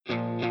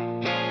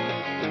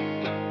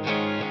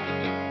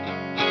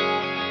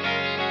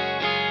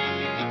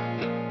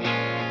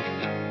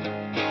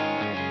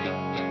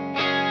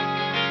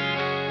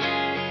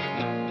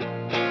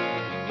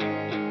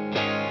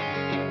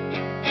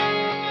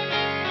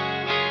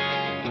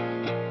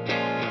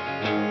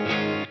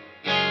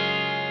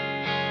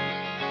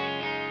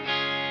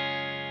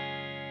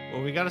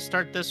Well, we got to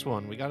start this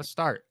one. We got to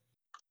start.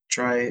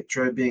 Try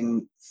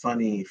being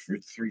funny for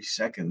 3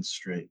 seconds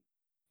straight.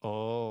 3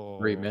 Oh.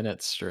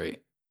 minutes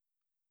straight.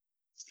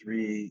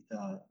 3,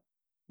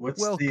 what's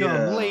the,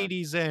 Welcome,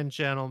 ladies and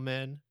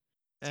gentlemen,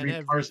 and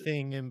 3 pars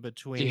everything in You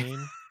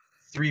between.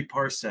 3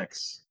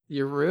 parsecs?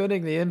 you're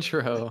ruining the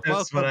intro.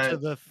 That's what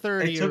Welcome to the it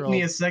took me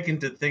 30-year-old a second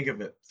to think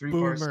of it. 3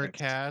 boomer parsecs.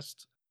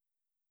 cast.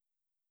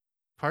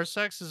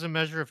 Parsecs is a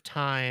measure of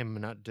time,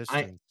 not I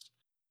distance.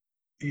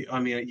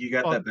 I mean, you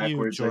got Fuck that you,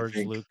 backwards, I George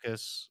think.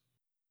 Lucas.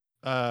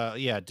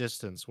 Yeah,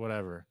 distance,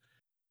 whatever.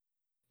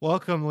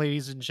 Welcome,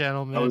 ladies and That was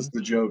gentlemen.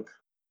 the joke.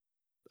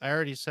 I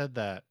already said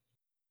that.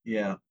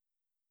 Yeah,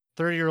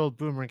 30-year-old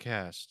boomer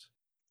cast.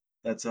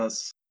 that's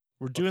us.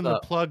 We're What's doing the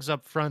up? plugs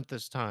up front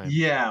this time.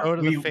 Yeah, Go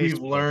to the we've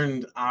Facebook.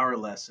 learned our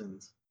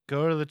lessons.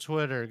 Go to the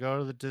Twitter. Go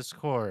to the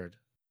Discord.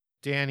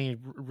 Danny,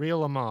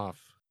 reel them off.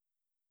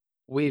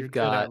 You're We've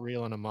good at got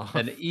reeling them off.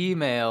 an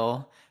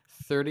email,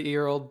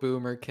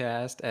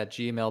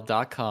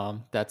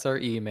 30yearoldboomercast@gmail.com. That's our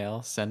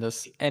email. Send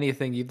us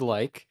anything you'd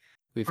like.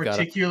 We've got a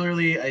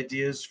Particularly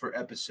ideas for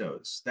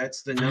episodes.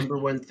 That's the number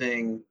one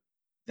thing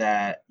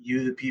that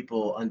you, the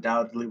people,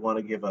 undoubtedly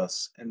wanna give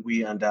us, and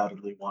we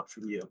undoubtedly want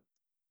from you.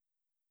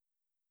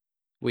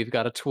 we've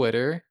got a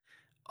Twitter.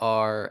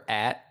 Our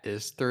 @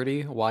 is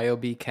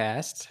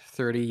 30YOBcast,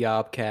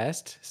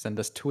 30yobcast. Send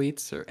us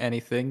tweets or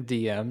anything,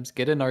 DMs.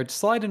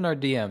 Slide in our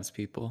DMs,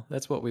 people.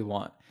 That's what we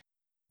want.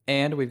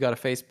 And we've got a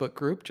Facebook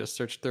group. Just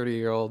search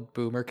 30-year-old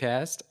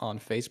boomercast on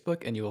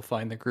Facebook and you will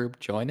find the group.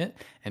 Join it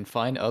and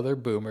find other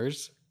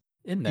boomers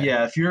in there.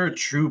 Yeah, if you're a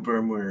true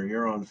Burmwer,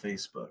 you're on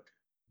Facebook.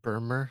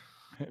 Burmer,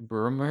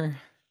 Boomer.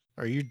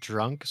 are you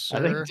drunk, I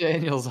sir? think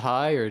Daniel's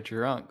high or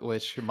drunk,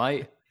 which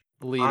might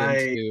lead I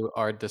into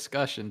our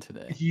discussion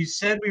today. You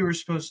said we were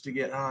supposed to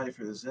get high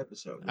for this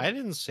episode, I right?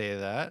 didn't say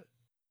that.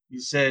 You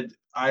said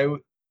I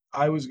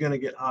was gonna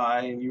get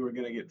high and you were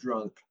gonna get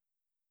drunk.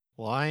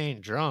 Well, I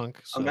ain't drunk,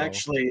 I'm so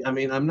actually I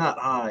mean, I'm not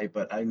high,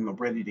 but I'm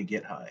ready to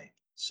get high.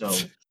 So,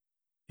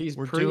 He's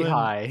we're pretty doing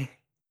high.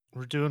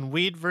 we're doing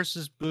weed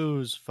versus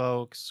booze,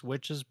 folks.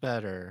 Which is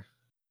better?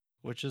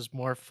 Which is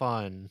more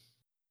fun?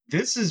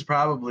 this is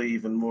probably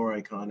even more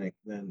iconic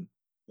than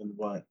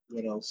what?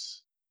 What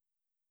else?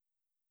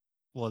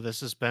 Well, this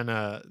has been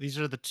these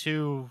are the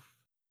two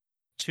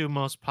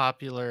most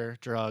popular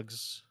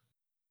drugs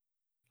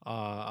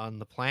on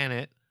the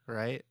planet,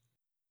 right?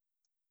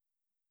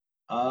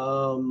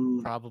 I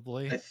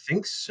Probably.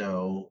 think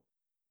so.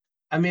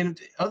 I mean,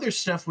 other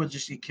stuff would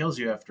just it kills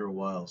you after a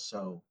while,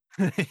 so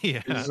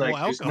Yeah. there's Well, like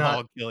there's alcohol not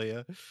will kill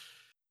you.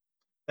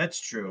 that's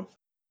true.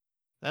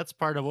 That's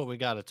part of what we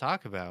got to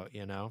talk about,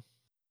 you know,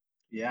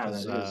 Yeah,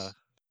 because that is.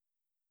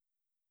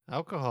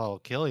 alcohol will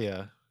kill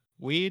you.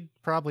 Weed,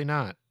 probably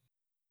not.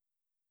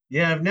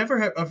 Yeah, I've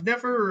never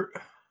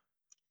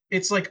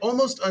it's like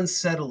almost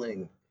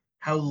unsettling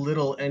how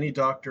little any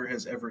doctor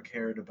has ever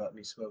cared about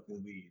me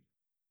smoking weed.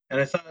 And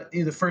I thought,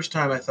 the first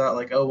time I thought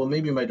like, oh well,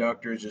 maybe my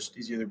doctor is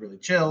either really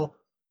chill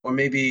or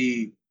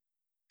maybe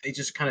they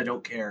just kind of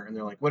don't care and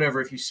they're like, whatever.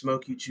 If you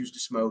smoke, you choose to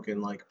smoke,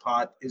 and like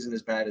pot isn't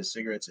as bad as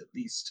cigarettes at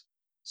least,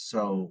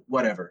 so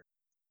whatever.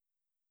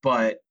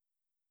 But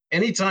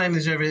anytime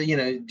there's ever,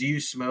 do you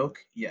smoke?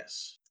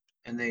 Yes.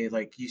 And they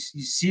like you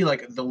see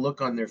like the look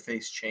on their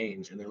face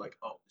change, and they're like,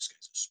 oh, this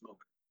guy's a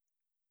smoker,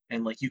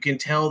 and like you can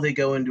tell they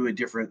go into a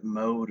different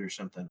mode or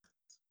something.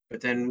 But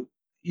then,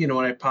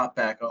 when I pop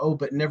back, oh,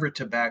 but never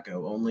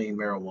tobacco, only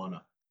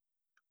marijuana.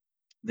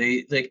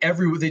 They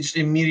just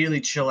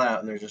immediately chill out,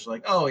 and they're just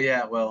like, oh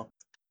yeah, well,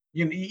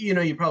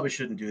 you probably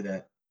shouldn't do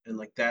that, and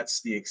like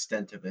that's the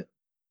extent of it.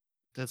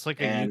 That's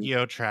like a And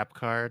Yu-Gi-Oh trap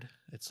card.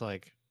 It's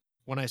like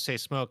when I say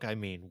smoke, I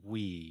mean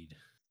weed.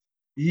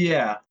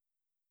 yeah,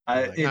 They're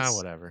I like, ah,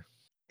 whatever.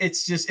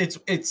 it's just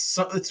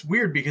it's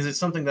weird because it's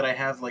something that I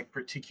have like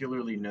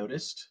particularly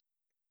noticed.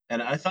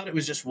 And I thought it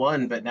was just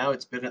one, but now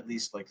it's been at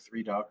least like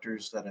 3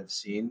 doctors that I've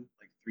seen,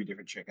 like 3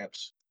 different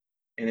checkups,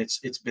 and it's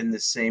been the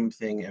same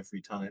thing every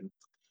time.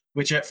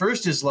 Which at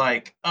first is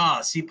like,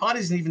 see, pot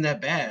isn't even that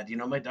bad,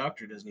 my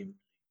doctor doesn't even.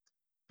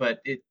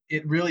 But it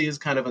really is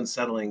kind of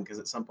unsettling because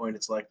at some point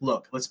it's like,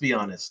 look, let's be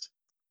honest.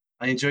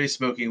 I enjoy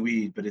smoking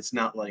weed, but it's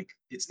not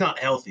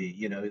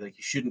healthy, like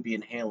you shouldn't be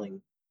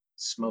inhaling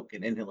smoke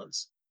and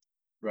inhalants,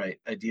 right?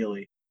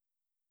 Ideally.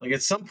 Like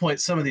at some point,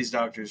 some of these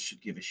doctors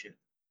should give a shit.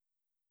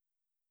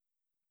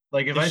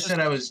 Like if I It's said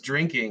I just was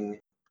drinking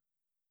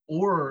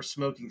or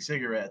smoking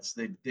cigarettes,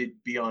 they'd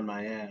be on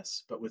my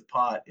ass. But with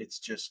pot, it's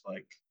just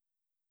like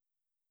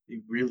they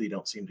really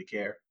don't seem to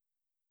care.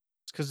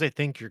 it's because they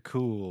think you're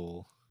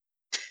cool.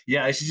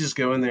 Yeah, I should just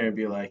go in there and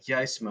be like, "Yeah,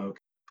 I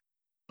smoke,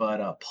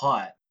 but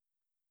pot.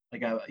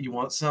 You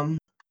want some?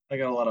 I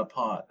got a lot of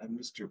pot. I'm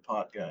Mister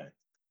Pot Guy."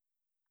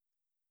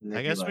 And I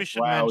they'd be guess we like,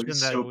 should "Wow, mention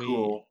he's that so we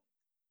cool."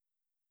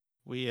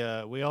 we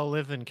we all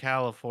live in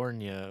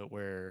California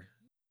where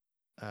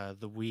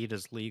the weed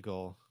is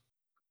legal.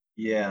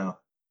 Yeah,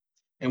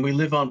 and we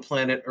live on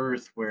planet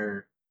Earth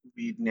where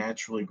weed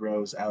naturally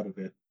grows out of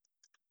it.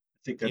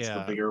 I think that's the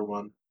Yeah, bigger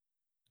one.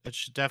 it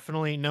should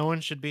definitely no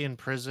one should be in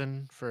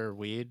prison for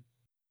weed.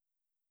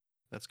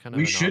 That's kind of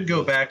We an should go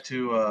obvious. back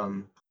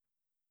to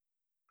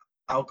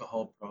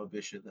alcohol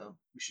prohibition, though.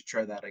 We should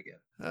try that again.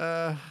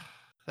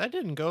 That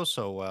didn't go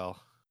so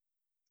well.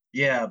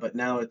 Yeah, but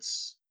now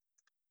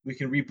we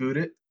can reboot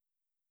it.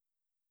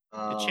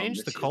 It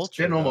changed the It's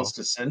culture, been though. almost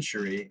a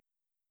century.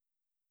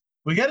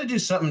 We got to do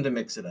something to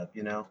mix it up,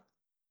 you know?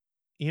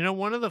 You know,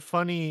 one of the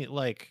funny,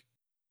 like,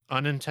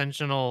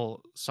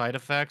 unintentional side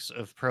effects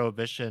of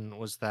prohibition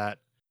was that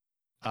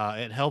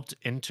it helped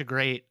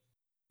integrate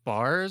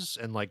bars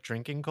and like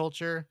drinking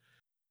culture.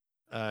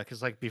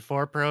 Because like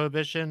before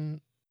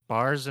prohibition,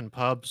 bars and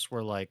pubs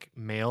were like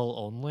male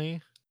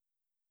only,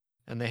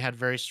 and they had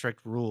very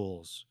strict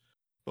rules.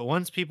 But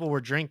once people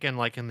were drinking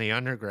like in the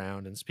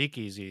underground and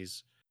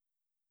speakeasies,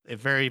 it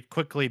very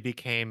quickly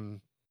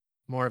became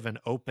more of an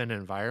open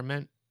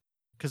environment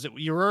because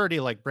you're already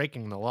like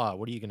breaking the law.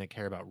 What are you going to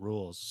care about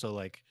rules? So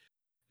like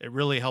it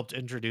really helped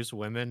introduce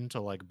women to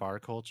like bar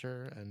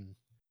culture and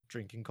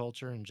drinking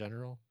culture in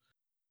general,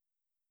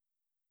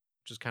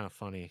 which is kind of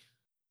funny.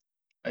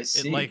 I It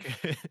see. like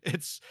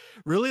it's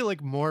really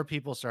like more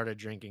people started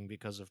drinking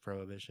because of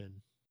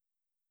prohibition,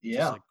 just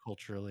Yeah. like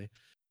culturally.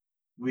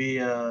 We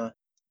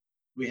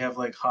have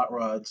like hot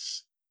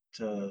rods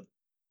to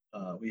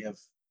we have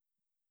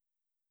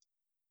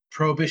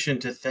prohibition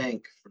to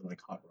thank for like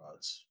hot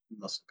rods,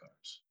 muscle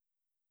cars.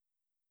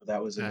 But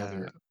that was Uh,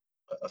 another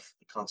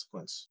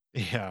consequence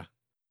yeah.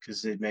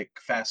 because they'd make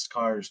fast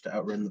cars to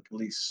outrun the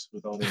police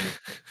with all their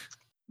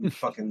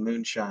fucking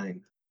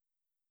moonshine.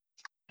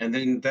 And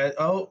then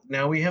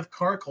now we have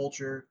car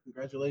culture.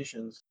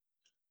 Congratulations.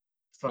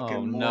 Oh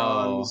Fucking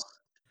no.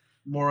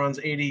 morons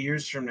 80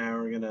 years from now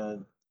are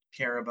gonna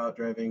care about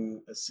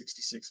driving a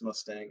 66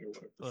 Mustang or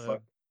whatever the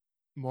fuck.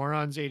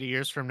 Morons 80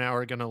 years from now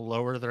are going to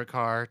lower their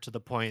car to the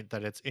point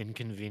that it's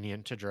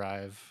inconvenient to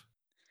drive.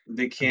 They And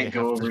they can't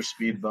go have to over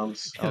speed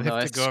bumps. Oh they no,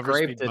 have I to go over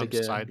scraped speed it bumps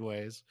again.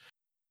 sideways.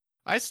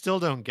 I still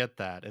don't get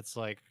that. It's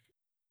like,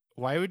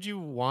 why would you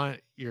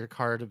want your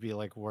car to be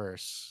like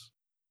worse?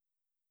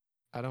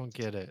 I don't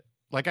get it.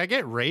 Like I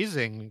get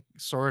raising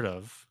sort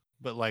of,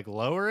 but like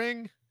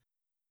lowering,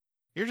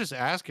 you're just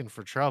asking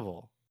for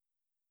trouble.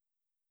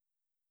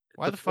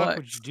 Why It's the a fuck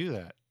would flex. you do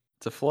that?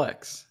 It's a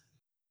flex.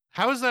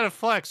 How is that a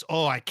flex?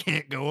 Oh, I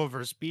can't go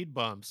over speed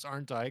bumps.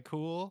 Aren't I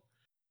cool?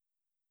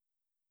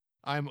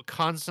 I'm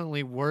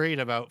constantly worried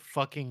about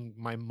fucking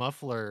my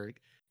muffler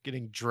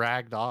getting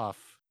dragged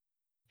off,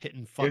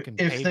 hitting fucking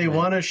If they pavement.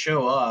 want to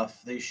show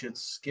off, they should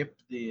skip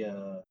the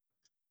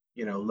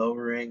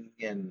lowering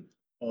and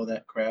all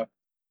that crap.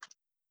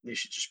 They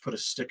should just put a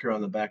sticker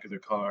on the back of their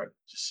car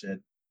that just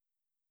said,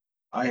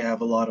 "I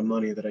have a lot of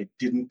money that I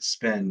didn't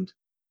spend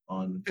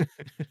on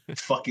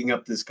fucking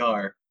up this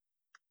car."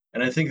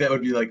 And I think that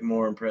would be like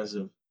more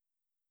impressive.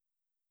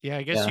 Yeah,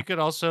 I guess Yeah. you could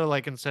also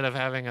like instead of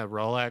having a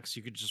Rolex,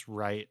 you could just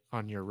write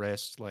on your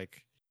wrist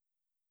like,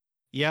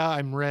 "Yeah,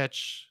 I'm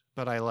rich,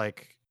 but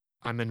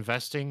I'm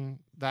investing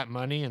that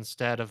money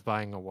instead of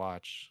buying a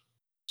watch."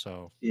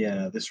 So,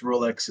 Yeah, this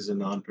Rolex is a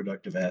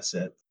non-productive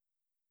asset.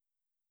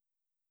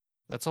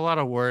 that's a lot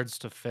of words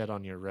to fit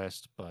on your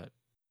wrist, but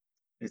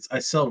I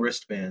sell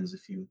wristbands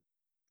if you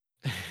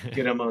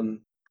get them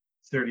on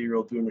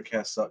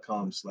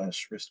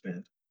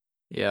 30yearoldboomercast.com/wristband.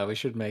 Yeah, we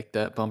should make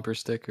that bumper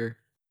sticker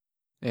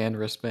and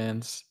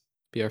wristbands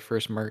be our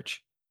first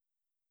merch.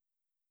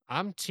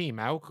 I'm team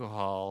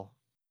alcohol.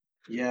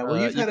 Yeah, well,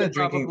 you've You had a could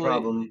drinking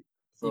problem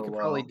for a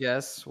probably while.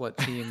 guess what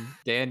team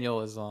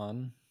Daniel is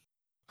on.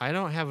 I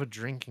don't have a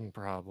drinking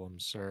problem,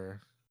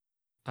 sir.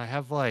 I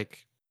have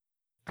like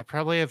I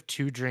probably have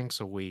 2 drinks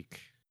a week.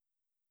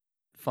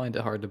 Find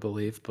it hard to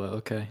believe, but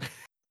okay.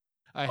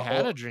 I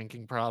had a Oh,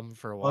 drinking problem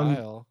for a un,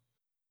 while.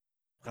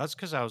 That's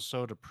because I was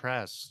so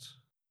depressed.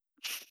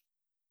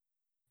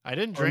 I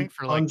didn't un, drink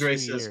for like Andre 2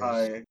 says years.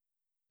 hi.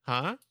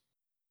 Huh?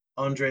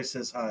 Andre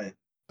says hi.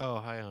 Oh,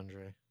 hi,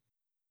 Andre.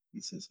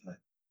 He says hi.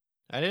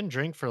 I didn't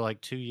drink for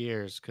like 2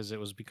 years because it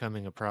was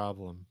becoming a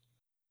problem.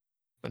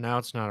 But now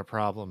it's not a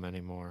problem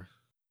anymore.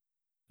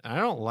 I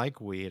don't like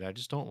weed. I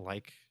just don't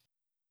like.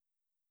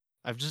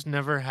 I've just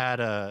never had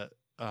a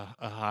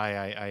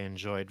high I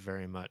enjoyed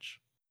very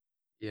much.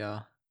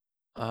 Yeah.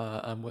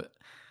 I'm with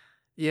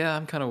Yeah,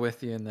 I'm kind of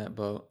with you in that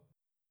boat.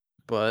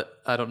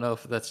 But I don't know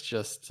if that's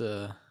just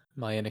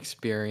my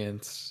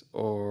inexperience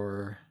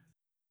or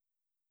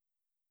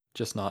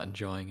just not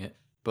enjoying it.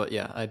 But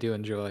yeah, I do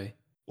enjoy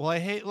Well, I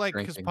hate like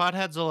because drinking.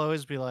 potheads will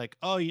always be like,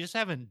 "Oh, you just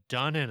haven't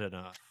done it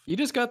enough." You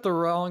just got the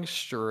wrong It's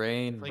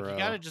strain, like you bro.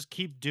 gotta just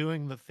keep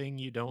doing the thing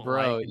you don't like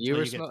Bro, until you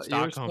get you were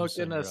Stockholm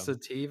smoking a syndrome.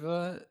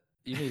 sativa.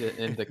 You need an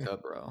indica,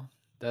 bro.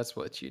 That's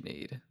what you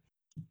need.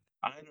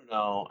 I don't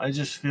know.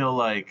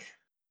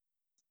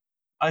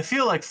 I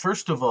feel like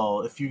first of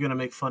all, if you're gonna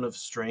make fun of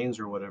strains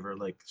or whatever,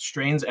 like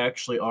strains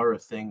actually are a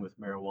thing with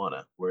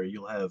marijuana, where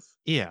you'll have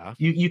Yeah.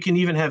 you can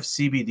even have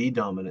CBD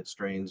dominant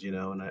strains,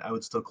 and I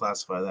would still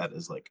classify that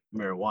as like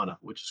marijuana,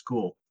 which is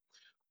cool.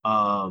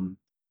 Um,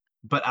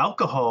 but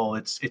alcohol,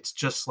 it's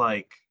just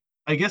like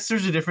I guess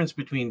there's a difference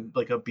between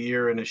like a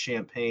beer and a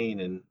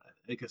champagne and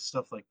I guess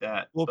stuff like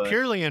that. Well, But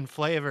purely in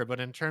flavor, but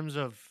in terms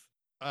of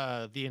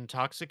the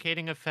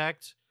intoxicating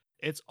effect,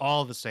 it's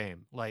all the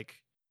same.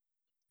 Like,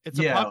 it's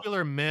a Yeah,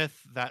 popular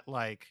myth that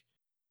like,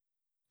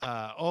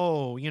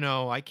 oh,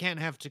 I can't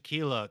have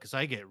tequila because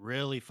I get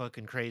really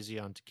fucking crazy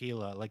on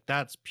tequila. Like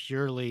that's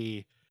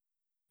purely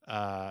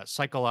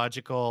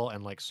psychological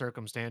and like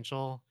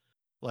circumstantial.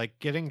 Like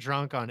getting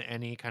drunk on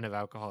any kind of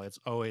alcohol, it's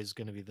always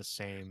going to be the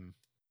same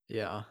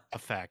Yeah.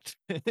 effect.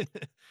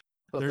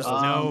 But There's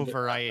no um, are there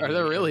variety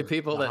really in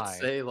people the that high.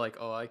 say like,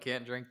 "Oh, I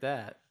can't drink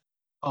that"?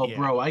 oh, Yeah.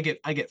 bro, I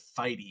get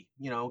fighty.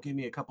 Give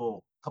me a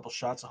couple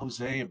shots of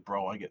Jose, and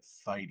bro, I get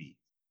fighty.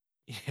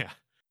 Yeah.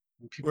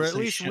 When people Or at say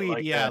least shit weed,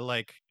 like yeah, that.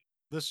 like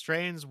the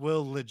strains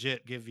will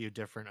legit give you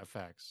different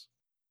effects.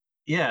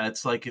 Yeah,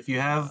 it's like Uh,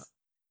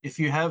 if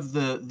you have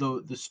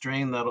the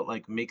strain that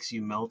like makes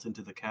you melt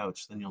into the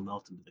couch, then you'll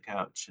melt into the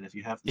couch. And if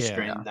you have the yeah. Yeah.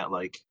 strain that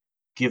like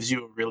gives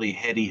you a really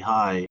heady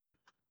high,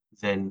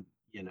 then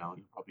you'll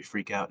probably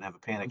freak out and have a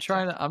panic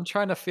attack. I'm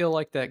trying to feel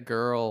like that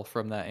girl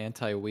from that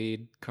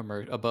anti-weed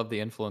commercial, Above the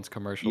Influence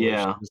commercial, where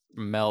she Yeah. just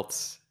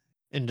melts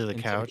Into the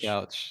into the couch.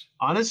 couch.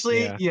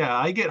 Honestly, Yeah. yeah,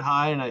 I get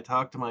high and I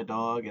talk to my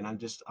dog and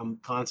I'm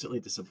constantly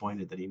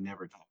disappointed that he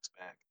never talks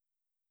back.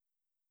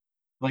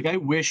 Like I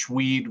wish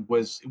weed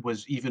was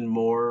even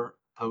more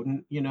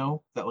potent,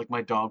 that like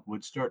my dog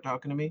would start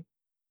talking to me.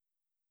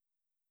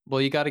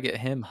 Well, you gotta get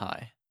him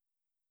high.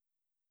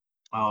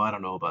 Oh, I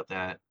don't know about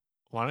that.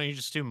 Why don't you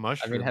just do I mean,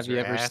 mushrooms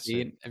or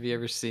acid? have you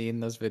ever seen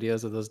those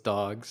videos of those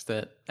dogs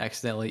that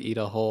accidentally eat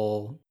a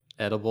whole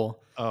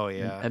edible Oh and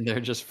yeah.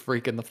 they're just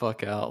freaking the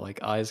fuck out,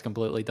 like eyes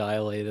completely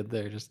dilated,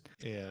 they're just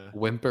Yeah.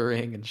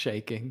 whimpering and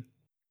shaking.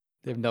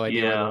 They have no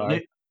idea where they Yeah,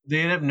 are.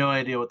 they have no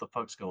idea what the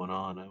fuck's going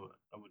on. I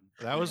wouldn't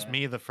That do was that.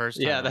 me the first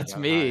Yeah, time I that's got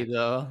me high.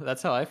 though.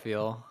 That's how I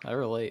feel. I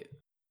relate.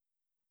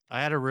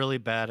 I had a really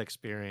bad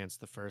experience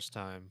the first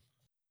time.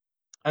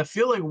 I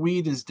feel like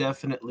weed is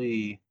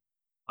definitely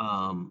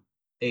um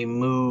a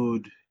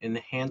mood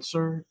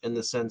enhancer in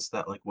the sense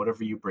that like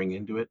whatever you bring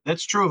into it.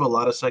 That's true of a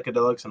lot of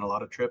psychedelics and a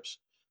lot of trips,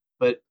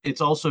 but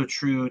it's also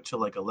true to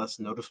like a less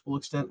noticeable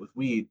extent with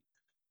weed.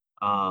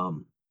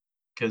 Um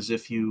because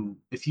if you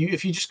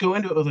just go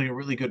into it with like a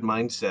really good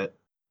mindset,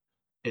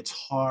 it's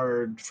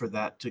hard for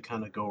that to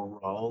kind of go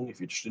wrong if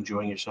you're just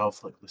enjoying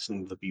yourself, like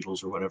listening to the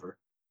Beatles or whatever.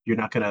 You're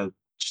not gonna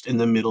just in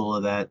the middle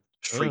of that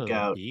freak Oh, the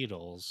out.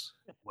 Beatles.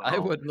 I Well,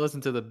 wouldn't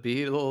listen to the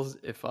Beatles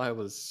if I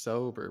was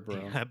sober, Yeah,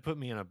 bro. that put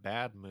me in a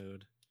bad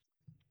mood.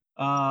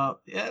 yeah,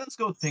 let's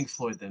go with Pink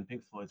Floyd then.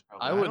 Pink Floyd's I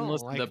probably I good. wouldn't don't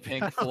listen to like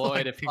Pink I don't Floyd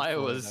like if Pink I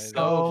Floyd was either.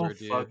 Go sober,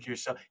 fuck dude.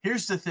 yourself.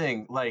 Here's the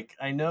thing. Like,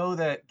 I know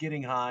that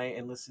getting high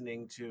and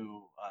listening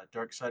to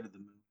Dark Side of the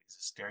Moon is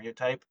a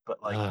stereotype,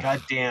 but like, Ugh.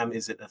 goddamn,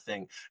 is it a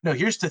thing? No,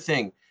 here's the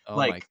thing. Oh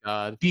my Like,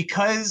 god.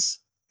 because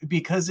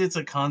because it's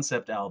a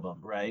concept album,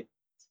 right?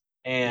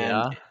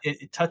 And Yeah.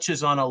 it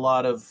touches on a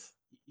lot of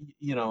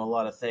a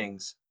lot of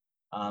things,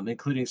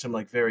 including some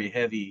like very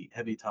heavy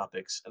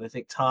topics. And I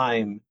think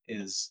time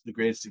is the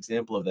greatest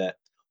example of that.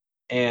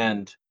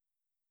 And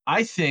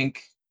I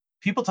think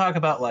people talk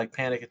about like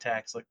panic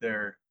attacks like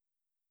they're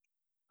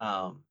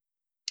um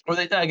or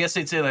I guess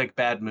they'd say like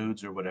bad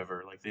moods or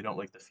whatever, like they don't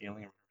like the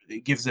feeling or whatever.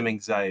 It gives them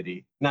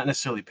anxiety, not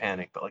necessarily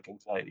panic, but like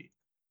anxiety.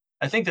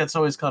 I think that's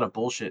always kind of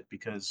bullshit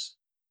because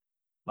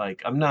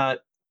like I'm not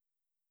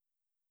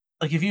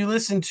like if you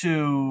listen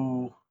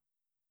to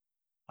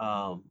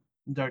um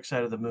Dark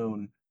Side of the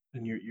Moon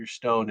and you're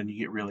stoned and you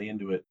get really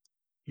into it,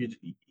 you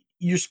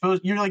you're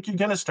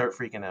gonna start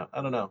freaking out.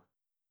 I don't know.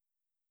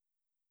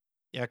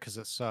 Yeah, because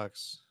it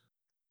sucks.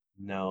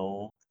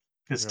 No,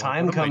 because You're like, what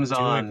time am I comes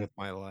doing on. with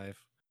my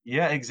life?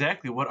 Yeah,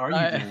 exactly. What are you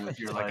I doing with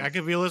your It's like I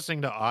could life? be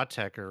listening to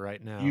Autechre right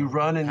You now,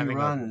 run and you having a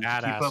run to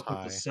keep badass up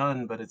with the high.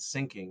 sun, but it's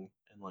sinking,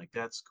 and like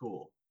that's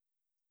cool.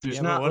 There's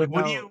Yeah, but not what like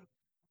about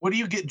what do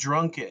you get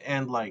drunk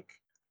and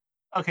like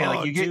okay, like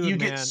oh dude, you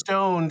get man.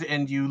 stoned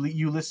and you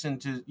listen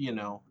to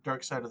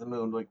Dark Side of the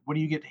Moon. Like what do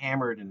you get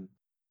hammered and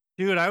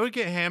Dude, I would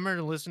get hammered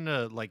and listen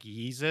to like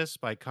Yeezus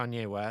by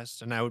Kanye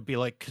West, and I would be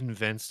like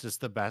convinced it's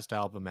the best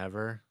album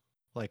ever.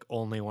 Like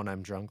only when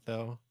I'm drunk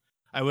though.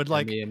 I would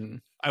like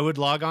mean, I would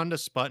log on to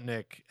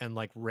Sputnik and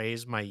like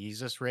raise my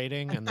Yeezus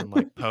rating and then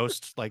like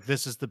post like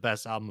this is the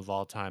best album of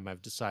all time,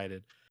 I've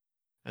decided.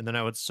 And then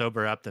I would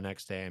sober up the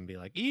next day and be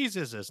like,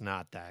 Yeezus is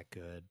not that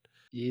good.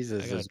 I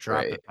Jesus gotta is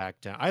drop great. it back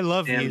down. I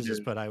love damn Yeezus,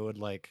 dude? but I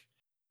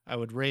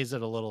would raise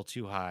it a little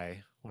too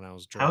high when I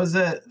was How is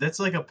drunk. that? That's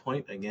like a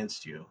point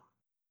against you.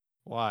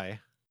 Why?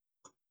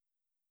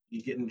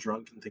 You getting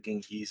drunk and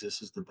thinking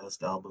Jesus is the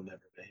best album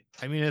ever made.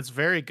 I mean, it's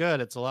very good.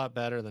 It's a lot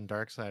better than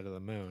Dark Side of the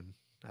Moon.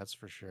 That's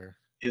for sure.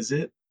 Is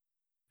it?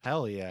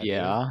 Hell yeah, dude.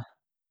 Yeah.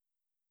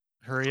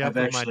 Hurry I've up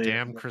with my actually I've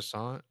damn never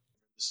croissant.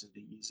 listened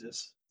to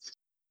Jesus.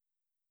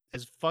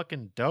 It's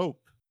fucking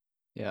dope.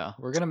 Yeah.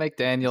 We're gonna make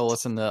Daniel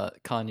listen to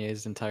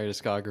Kanye's entire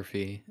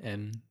discography,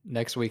 and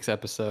next week's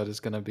episode is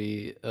gonna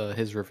be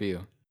his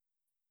review.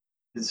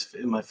 It's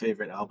my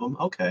favorite album.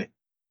 Okay.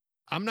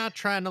 I'm not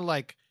trying to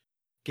like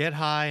get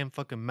high and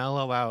fucking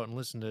mellow out and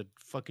listen to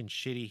fucking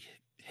shitty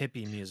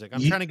hippie music.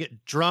 I'm You, trying to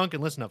get drunk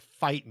and listen to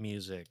fight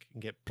music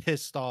and get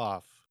pissed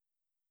off.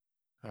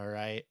 All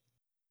right.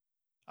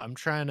 I'm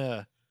trying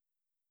to.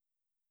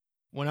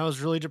 When I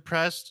was really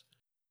depressed,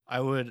 I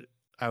would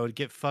I would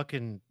get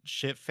fucking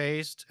shit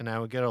faced, and I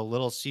would get a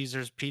Little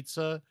Caesars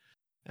pizza,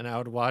 and I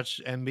would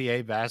watch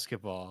NBA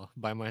basketball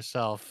by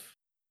myself,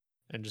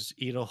 and just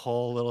eat a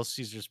whole Little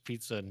Caesars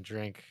pizza and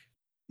drink,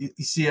 You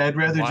see, I'd and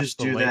rather watch just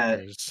the do that.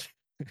 Lakers.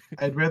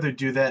 I'd rather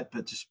do that,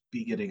 but just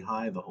be getting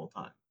high the whole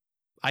time.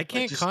 I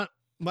Like, can't just con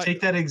my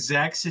take that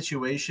exact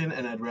situation,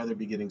 and I'd rather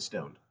be getting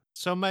stoned.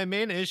 So my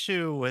main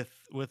issue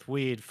with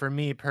weed for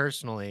me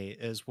personally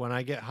is when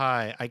I get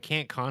high, I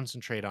can't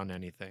concentrate on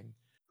anything.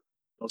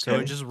 So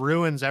it Okay. just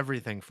ruins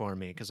everything for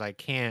me because I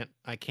can't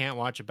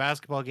watch a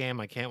basketball game,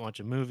 I can't watch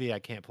a movie, I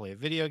can't play a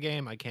video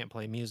game, I can't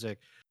play music.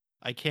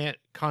 I can't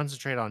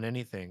concentrate on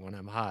anything when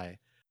I'm high.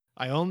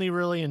 I only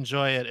really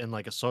enjoy it in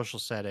like a social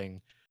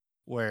setting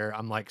where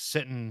I'm like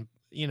sitting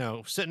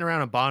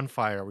around a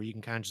bonfire where you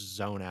can kind of just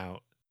zone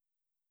out.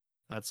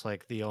 That's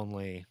like the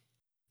only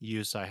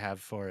use I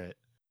have for it.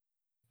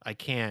 I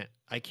can't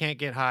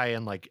get high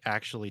and like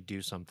actually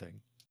do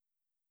something.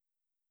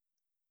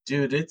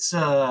 Dude, it's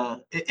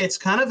kind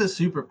of a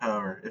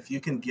superpower. If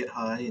you can get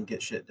high and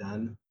get shit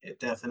done, it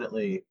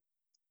definitely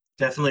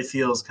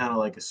feels kind of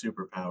like a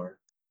superpower.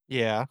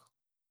 Yeah.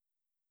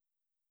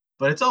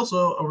 But it's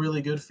also a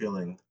really good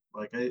feeling.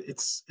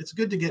 It's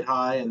good to get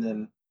high, and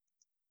then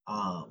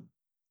um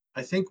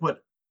I think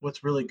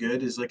what's really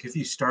good is like if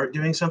you start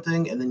doing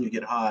something and then you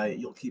get high,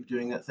 you'll keep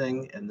doing that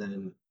thing, and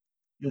then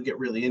you'll get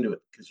really into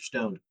it because you're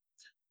stoned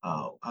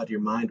out of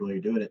your mind while you're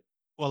doing it.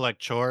 Well, like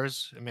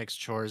chores, it makes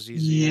chores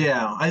easier.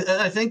 Yeah,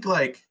 I think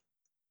like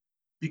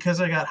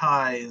because I got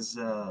high is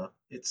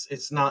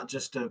it's not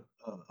just a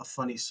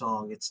funny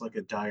song. It's like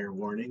a dire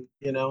warning,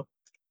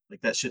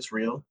 like that shit's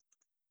real.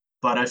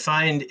 But I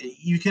find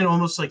you can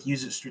almost like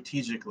use it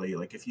strategically.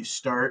 Like if you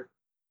start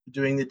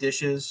doing the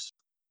dishes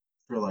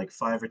for like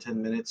 5 or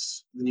 10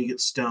 minutes, then you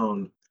get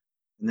stoned,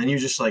 and then you're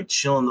just like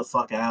chilling the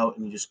fuck out,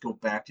 and you just go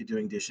back to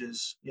doing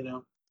dishes,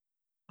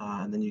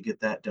 and then you get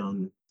that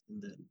done,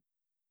 and then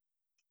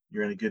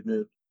you're in a good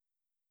mood.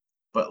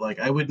 But like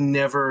I would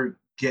never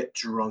get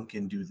drunk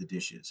and do the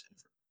dishes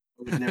ever.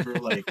 I would never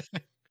like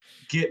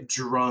get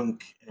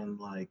drunk and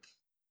like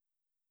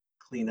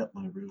clean up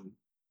my room.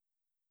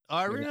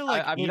 I I mean, really I,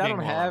 like I mean, eating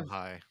while I'm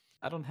high.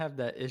 I don't have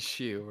that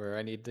issue where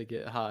I need to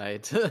get high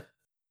to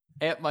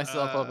amp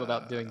myself up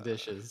without doing Uh,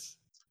 dishes.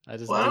 I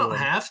just Well, I do don't them.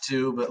 have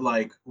to, but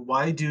like,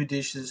 why do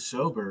dishes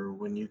sober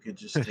when you could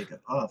just take a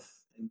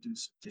puff and do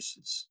some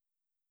dishes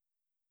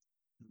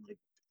and like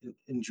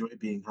enjoy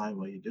being high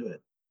while you do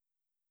it?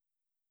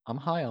 I'm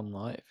high on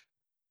life.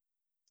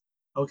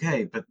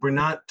 Okay, but we're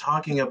not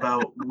talking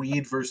about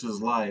weed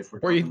versus life. We're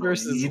talking Weed about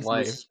versus weed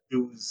life. versus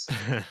booze.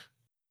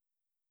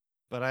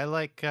 but I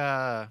like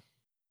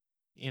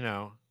you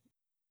know,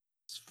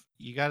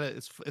 you gotta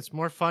it's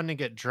more fun to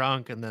get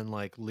drunk and then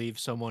like leave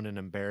someone an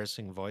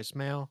embarrassing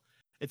voicemail.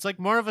 It's like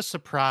more of a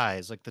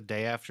surprise, like the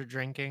day after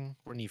drinking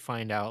when you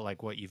find out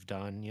like what you've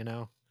done.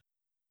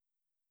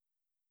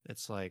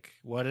 It's like,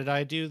 what did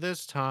I do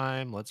this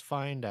time? Let's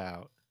find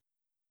out.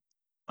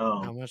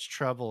 How Oh, much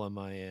trouble am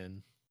I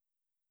in?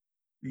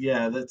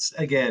 yeah, that's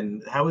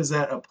again, how is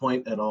that a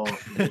point at all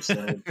for your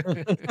side?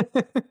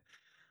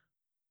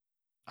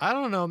 I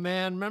don't know,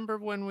 man. Remember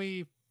when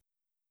we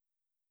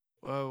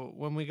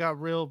got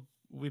real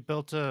we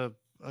built a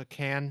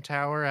can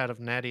tower out of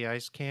natty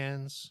ice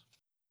cans,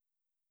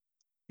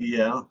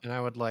 Yeah, and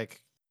I would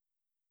like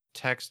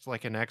text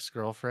like an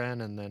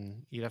ex-girlfriend and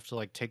then you'd have to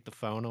like take the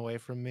phone away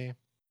from me.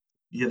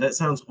 yeah, that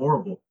sounds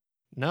horrible.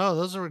 No,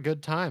 those were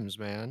good times,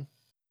 man.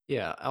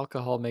 Yeah,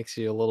 alcohol makes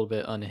you a little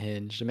bit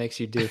unhinged. It makes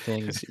you do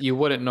things you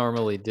wouldn't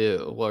normally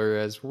do.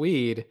 Whereas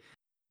weed,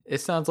 it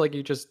sounds like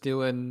you're just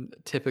doing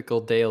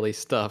typical daily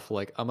stuff.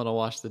 Like I'm gonna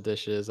wash the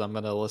dishes. I'm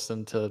gonna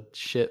listen to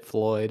shit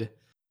Floyd.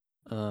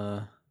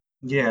 Uh,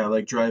 Yeah,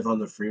 like drive on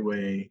the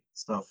freeway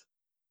stuff.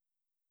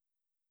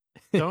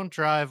 Don't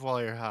drive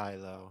while you're high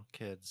though,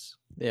 kids.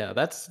 yeah,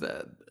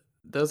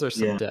 those are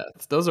some Yeah,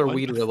 deaths. Those are One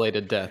weed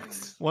related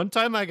deaths. one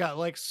time I got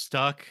like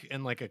stuck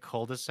in like a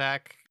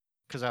cul-de-sac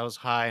because I was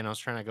high and I was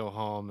trying to go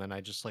home and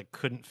I just like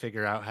couldn't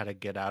figure out how to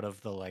get out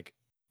of the like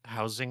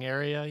housing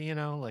area,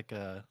 like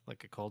a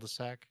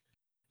cul-de-sac.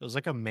 It was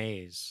like a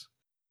maze.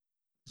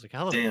 I was like,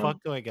 how the fuck damn.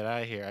 do I get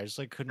out of here? I just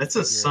like couldn't That's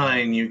a figure it out.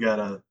 sign you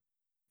gotta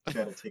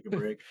take a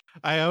break.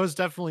 I was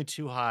definitely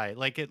too high.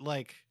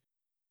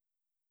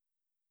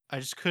 I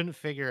just couldn't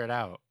figure it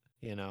out.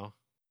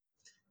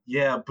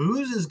 Yeah,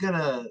 booze is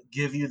gonna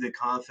give you the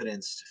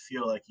confidence to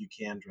feel like you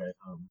can drive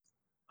home.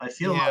 I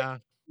feel like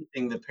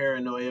Yeah. the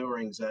paranoia or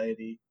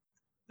anxiety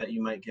that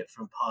you might get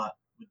from pot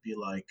would be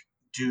like,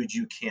 dude,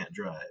 you can't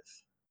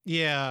drive.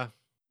 Yeah.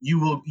 You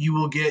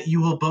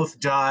will both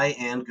die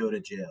and go to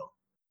jail.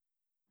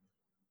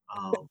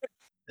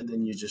 And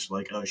then you just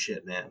like, oh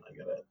shit, man, I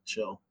gotta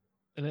chill.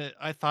 And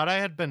I thought I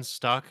had been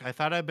stuck. I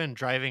thought I'd been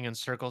driving in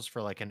circles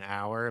for like an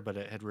hour, but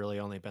it had really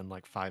only been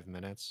like 5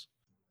 minutes.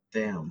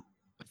 Damn.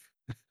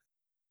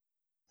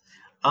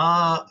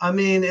 I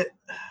mean,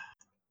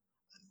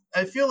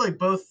 I feel like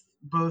both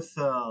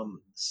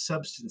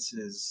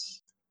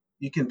substances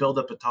you can build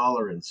up a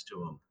tolerance to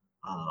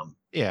them.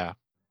 Yeah,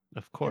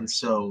 of And course.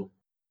 so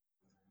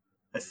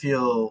I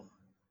feel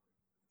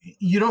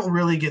you don't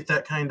really get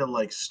that kind of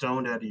like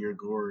stoned out of your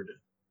gourd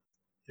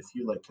if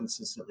you like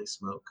consistently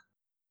smoke.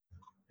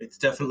 It's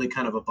definitely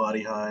kind of a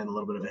body high and a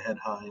little bit of a head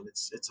high, and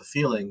it's a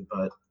feeling,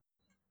 but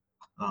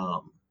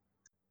um,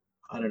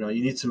 I don't know.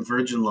 You need some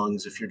virgin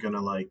lungs if you're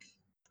gonna like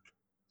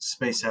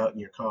space out in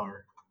your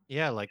car.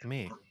 Yeah, like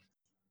me.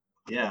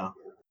 Yeah.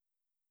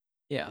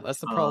 Yeah, that's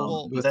the problem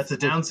Well, But that's a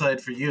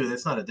downside for you.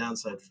 That's not a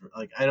downside for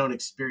like I don't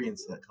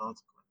experience that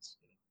consequence,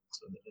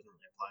 so that doesn't really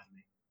apply to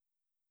me.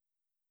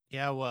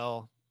 yeah,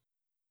 well,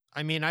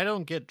 I mean, I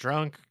don't get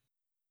drunk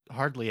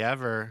hardly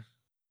ever.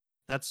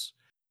 That's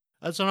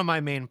that's one of my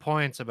main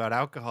points about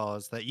alcohol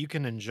is that you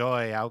can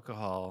enjoy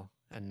alcohol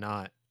and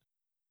not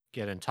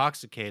get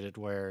intoxicated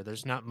where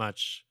there's not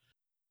much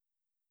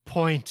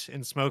point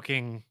in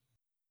smoking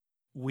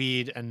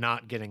weed and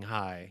not getting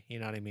high, you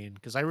know what I mean?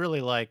 Cuz I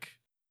really like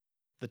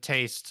the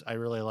taste. I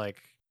really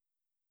like,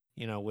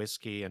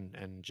 whiskey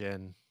and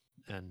gin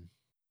and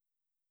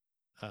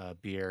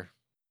beer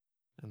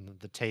and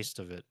the taste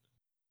of it.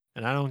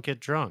 And I don't get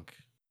drunk.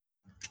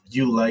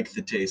 You like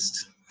the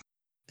taste.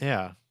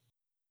 Yeah.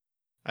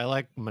 I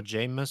like my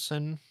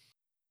Jameson.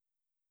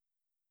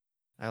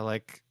 I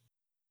like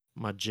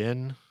my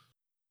gin.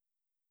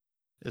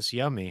 It's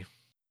yummy.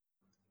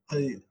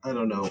 I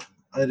don't know.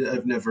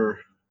 I've never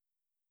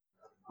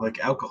like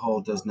alcohol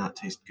does not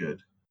taste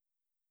good.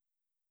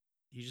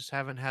 You just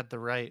haven't had the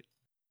right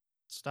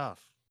stuff.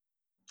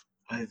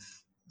 I've It's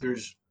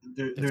there's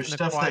an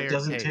stuff that acquired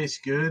doesn't taste.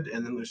 taste good,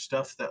 and then there's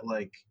stuff that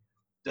like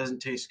doesn't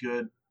taste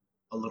good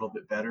a little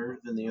bit better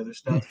than the other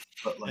stuff.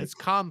 But like It's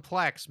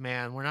complex,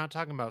 man. We're not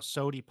talking about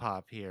sody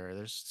pop here.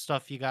 There's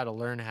stuff you got to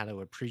learn how to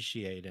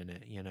appreciate in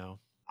it, you know?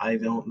 I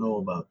don't know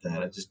about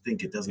that. I just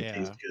think it doesn't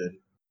taste Yeah. good.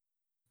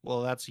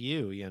 Well, that's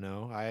you, you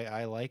know?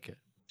 I like it.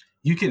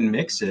 You can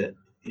mix it,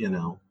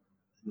 and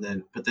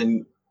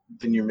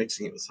then you're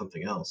mixing it with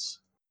something else.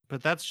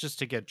 But that's just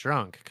to get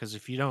drunk, because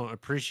if you don't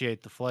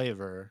appreciate the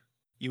flavor,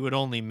 you would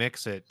only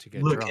mix it to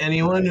get Look, drunk,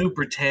 anyone right? who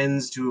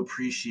pretends to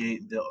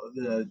appreciate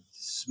the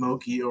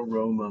smoky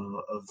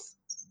aroma of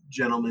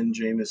Gentleman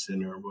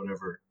Jameson or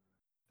whatever,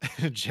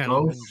 go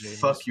Gentleman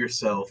fuck Jameson.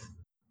 yourself.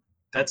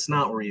 That's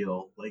not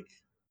real. Like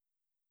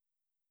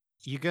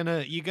You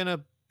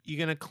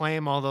gonna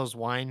claim all those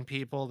wine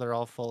people, they're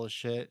all full of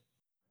shit?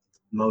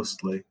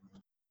 mostly.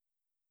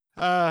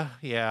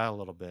 Yeah, a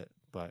little bit,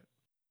 but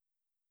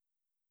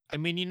I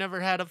mean, you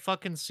never had a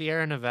fucking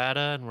Sierra Nevada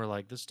and we're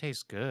like, this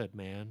tastes good,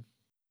 man.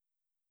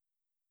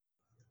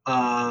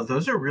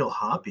 Those are real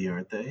hoppy,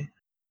 aren't they?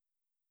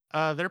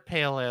 They're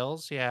pale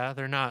ales, yeah.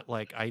 They're not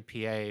like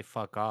IPA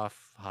fuck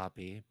off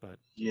hoppy, but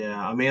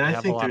Yeah, I mean, they I have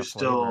a think lot they're of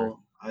flavor.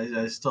 still.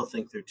 I still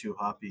think they're too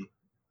hoppy.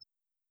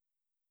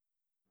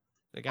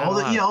 They got a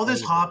lot of All this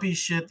flavor. hoppy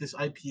shit, this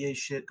IPA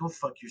shit. Go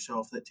fuck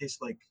yourself. That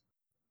tastes like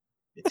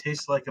it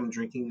tastes like I'm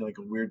drinking like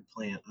a weird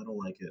plant. I don't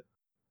like it.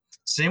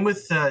 Same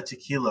with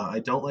tequila. I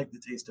don't like the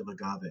taste of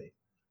agave.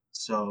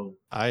 So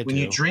I when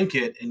you do. drink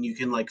it and you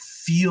can like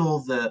feel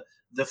the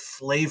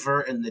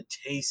flavor and the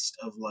taste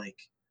of like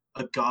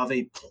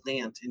agave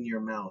plant in your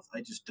mouth,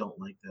 I just don't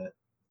like that.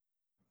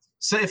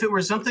 So if it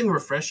were something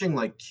refreshing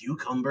like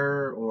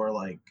cucumber or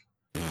like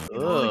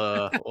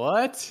like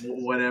What?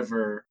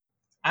 whatever,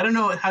 I don't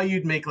know how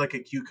you'd make like a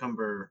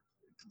cucumber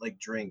like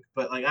drink,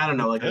 but like I don't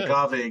You know, like could.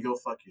 agave, go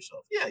fuck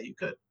yourself. Yeah, you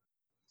could.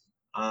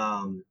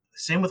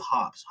 Same with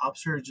hops.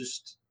 Hops are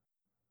just,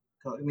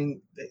 I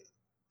mean,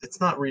 it's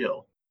not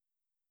real.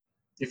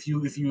 If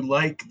you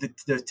like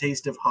the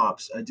taste of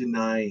hops, I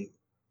deny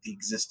the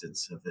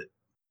existence of it.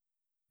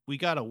 We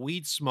got a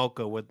weed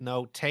smoker with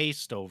no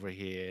taste over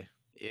here.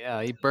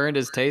 Yeah, he burned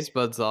his taste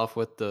buds off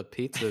with the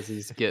pizzas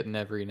he's getting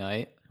every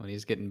night when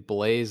he's getting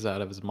blazed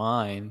out of his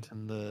mind.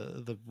 And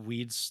the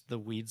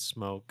weed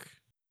smoke.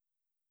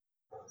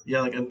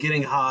 Yeah, like I'm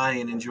getting high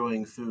and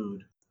enjoying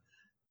food.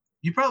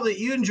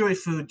 You enjoy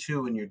food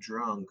too when you're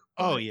drunk,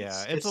 Oh but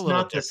yeah, it's a it's little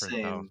not the different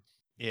though. same.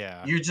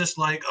 Yeah. You're just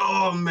like,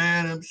 oh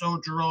man, I'm so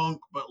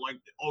drunk, but like,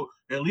 oh,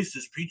 at least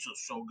this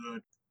pizza's so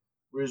good.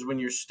 Whereas when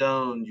you're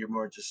stoned, you're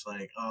more just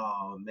like,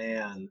 oh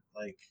man,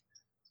 like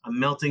I'm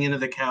melting into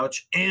the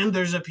couch and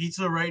there's a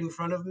pizza right in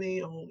front of me.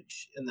 Holy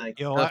shit! And like,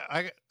 Yo, Uh,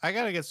 I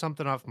gotta get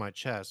something off my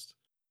chest.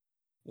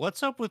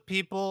 What's up with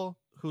people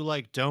who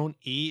like don't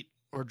eat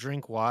or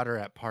drink water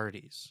at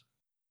parties?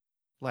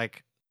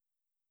 Like,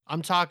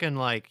 I'm talking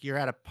like you're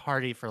at a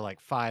party for like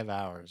 5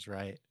 hours,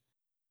 right?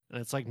 And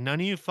it's like none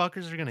of you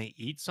fuckers are gonna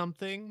eat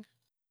something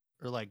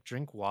or like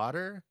drink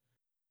water.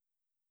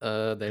 they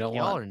Like don't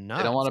y'all want are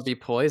they don't want to nuts. be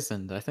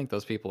poisoned. I think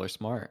those people are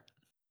smart.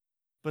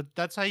 But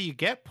that's how you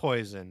get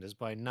poisoned is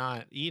by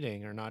not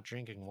eating or not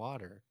drinking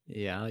water.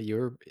 Yeah,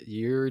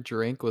 your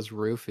drink was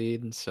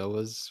roofied, and so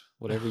was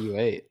whatever you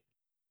ate.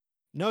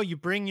 No, you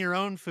bring your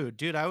own food,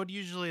 dude. I would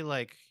usually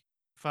like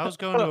if I was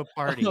going to a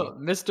party.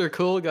 Mr.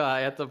 Cool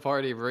Guy at the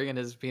party bringing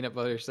his peanut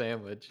butter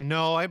sandwich.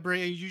 No, I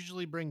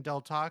usually bring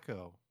Del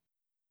Taco.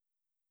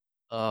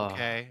 Oh,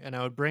 Okay, and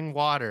I would bring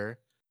water,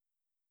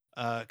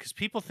 Because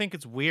people think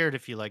it's weird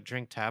if you like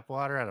drink tap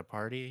water at a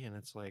party, and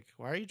it's like,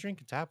 why are you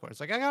drinking tap water?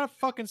 It's like, I gotta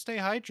fucking stay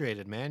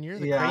hydrated, man. You're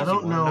the Yeah, I crazy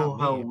don't one, not know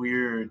how me.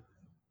 weird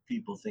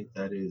people think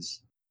that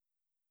is.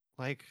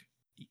 Like,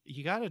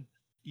 you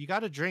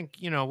gotta drink.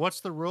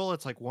 What's the rule?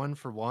 It's like 1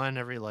 for 1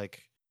 every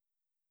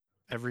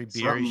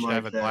beer you Something should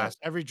have like a that. glass.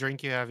 Every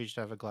drink you have, you should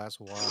have a glass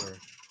of water.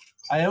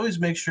 I always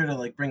make sure to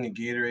like bring a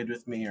Gatorade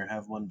with me or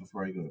have one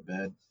before I go to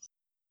bed.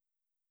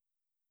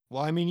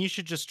 Well, I mean, you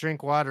should just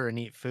drink water and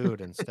eat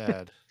food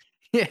instead.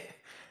 Yeah.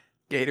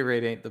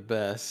 Gatorade ain't the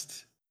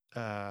best.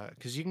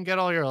 Because you can get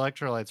all your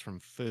electrolytes from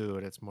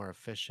food. It's more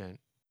efficient,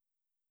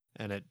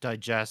 and it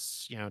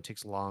digests. It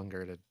takes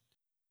longer to.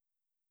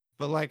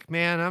 But like,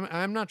 man,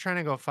 I'm not trying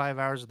to go 5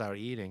 hours without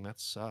eating.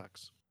 That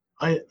sucks.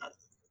 I,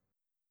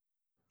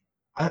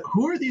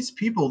 who are these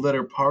people that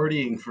are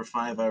partying for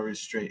 5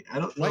 hours straight? I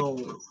don't Like,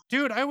 know.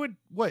 dude,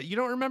 what? You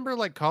don't remember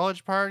like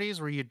college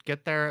parties where you'd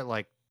get there at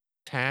like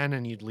 10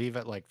 and you'd leave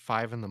at like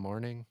 5 in the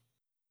morning,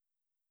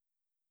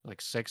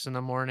 like 6 in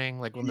the morning,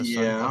 like when the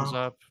sun comes Yeah.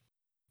 up.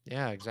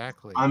 Yeah,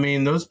 exactly. I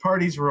mean, those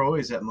parties were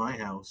always at my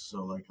house,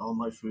 so like all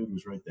my food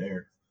was right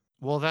there.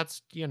 Well,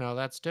 that's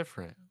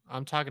different.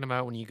 I'm talking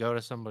about when you go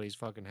to somebody's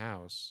fucking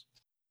house.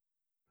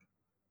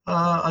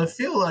 I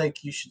feel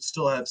like you should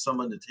still have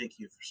someone to take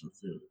you for some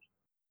food.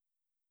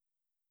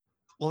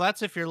 Well,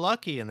 that's if you're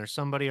lucky and there's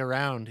somebody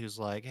around who's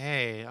like,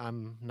 "Hey,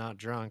 I'm not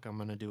drunk. I'm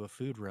gonna do a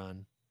food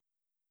run."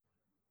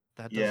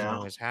 That doesn't Yeah.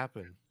 always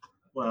happen.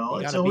 Well,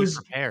 You got it's to be always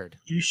prepared.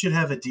 you should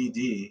have a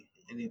DD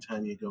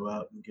anytime you go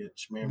out and get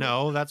schmammered.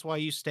 No, that's why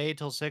you stay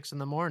till 6 in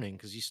the morning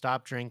because you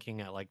stop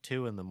drinking at like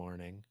 2 in the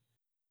morning,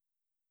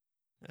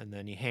 and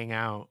then you hang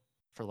out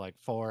for like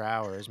 4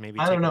 hours, maybe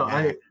I don't take a know.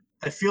 nap.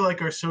 I feel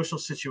like our social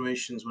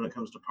situations when it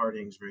comes to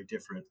partying is very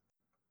different.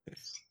 You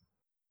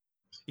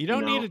You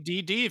don't need know? a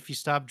DD if you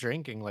stop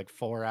drinking like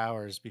 4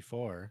 hours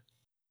before.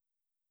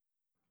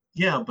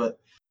 Yeah, but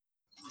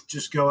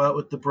just go out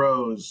with the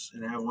bros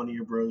and have one of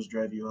your bros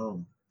drive you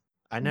home.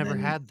 I And never then,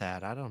 had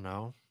that. I don't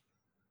know.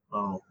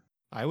 oh,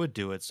 I would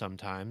do it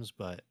sometimes,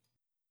 but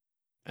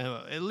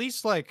at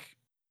least like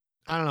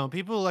I don't know.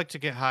 People who like to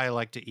get high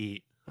like to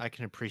eat. I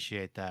can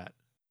appreciate that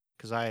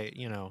because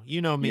you know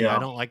me. I yeah.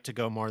 don't like to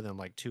go more than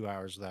like 2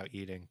 hours without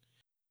eating.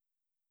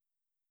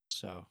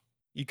 So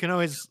you can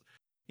always,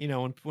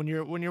 when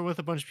you're with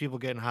a bunch of people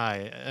getting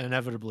high,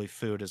 inevitably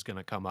food is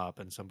gonna come up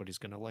and somebody's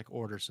gonna like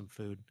order some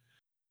food.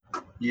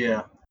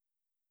 Yeah.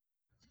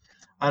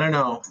 I don't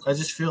know. I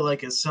just feel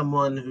like as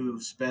someone who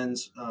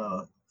spends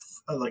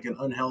like an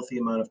unhealthy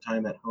amount of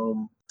time at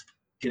home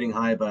getting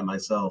high by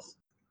myself,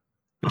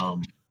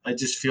 I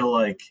just feel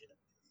like,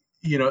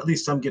 at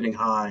least I'm getting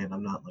high and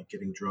I'm not like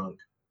getting drunk.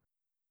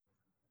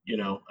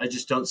 I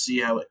just don't see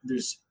how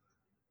there's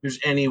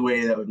any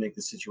way that would make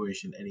the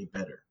situation any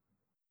better.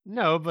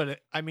 No, but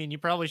I mean, you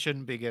probably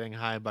shouldn't be getting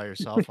high by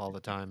yourself all the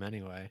time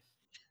anyway.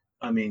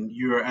 I mean,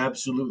 you are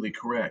absolutely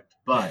correct,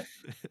 but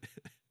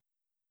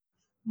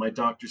my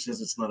doctor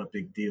says it's not a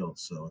big deal,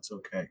 so it's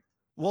okay.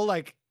 Well,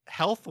 like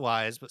health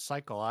wise, but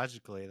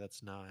psychologically,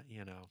 that's not,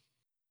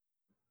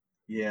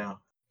 Yeah.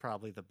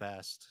 probably the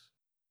best.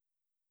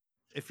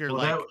 If you're Well,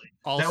 like that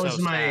also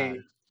was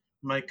sad.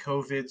 my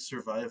COVID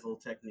survival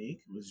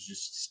technique was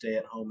just stay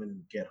at home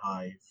and get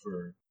high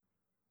for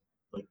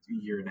like a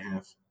year and a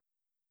half.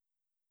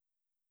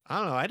 I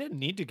don't know. I didn't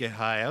need to get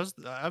high.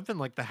 I've been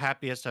like the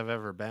happiest I've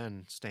ever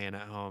been staying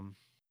at home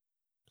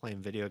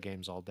playing video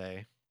games all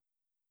day.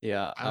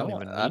 Yeah, I don't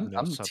even need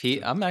no substance.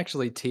 I'm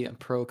actually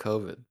pro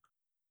COVID.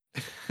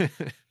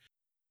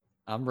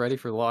 I'm ready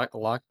for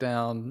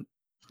lockdown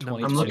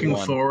Number I'm looking 2021.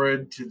 2.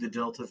 forward to the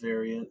Delta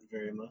variant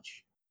very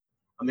much.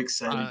 I'm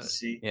excited Uh, to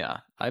see. Yeah,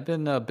 I've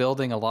been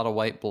building a lot of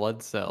white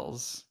blood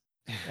cells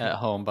at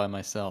home by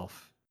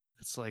myself.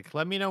 it's like,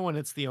 let me know when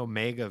it's the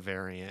Omega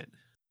variant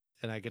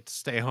and I get to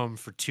stay home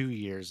for 2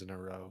 years in a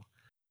row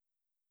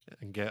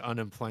and get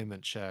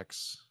unemployment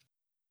checks.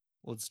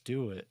 Let's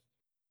do it.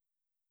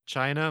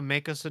 China,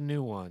 make us a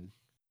new one.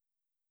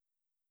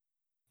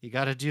 You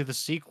got to do the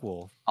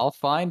sequel. I'll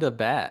find a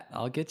bat.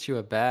 I'll get you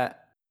a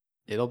bat.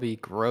 It'll be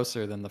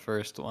grosser than the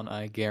first one,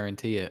 I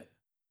guarantee it.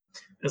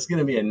 That's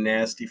gonna be a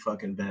nasty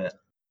fucking bet.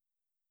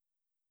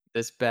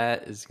 This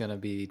bat is gonna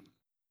be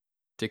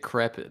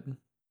decrepit.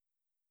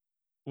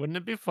 Wouldn't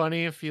it be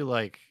funny if you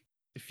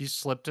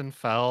slipped and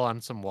fell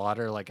on some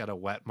water like at a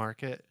wet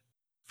market?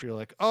 If you're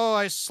like, "Oh,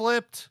 I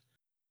slipped.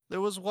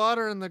 There was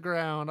water in the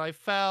ground. I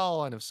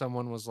fell." And if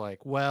someone was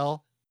like,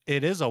 "Well,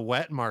 it is a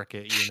wet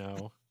market."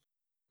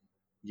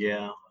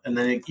 Yeah, and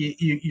then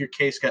your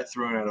case got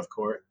thrown out of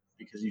court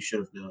because you should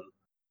have known.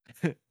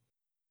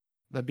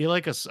 That'd be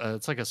like it's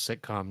like a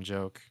sitcom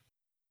joke.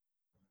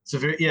 It's a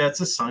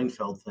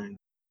Seinfeld thing.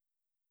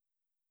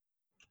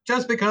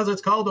 Just because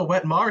it's called a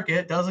wet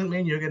market doesn't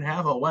mean you can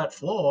have a wet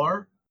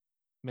floor.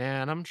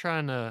 Man, I'm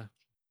trying to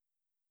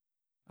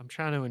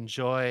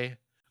enjoy.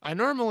 I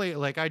normally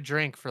like I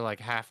drink for like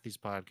half these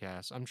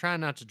podcasts. I'm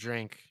trying not to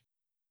drink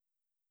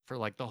for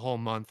like the whole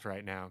month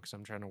right now because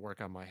I'm trying to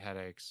work on my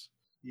headaches.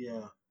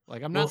 Yeah.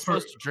 Like I'm Well, not for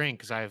supposed to drink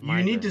because I have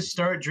you need to migraines.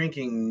 start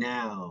drinking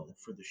now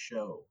for the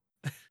show.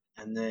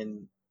 and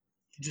then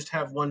you just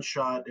have one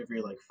shot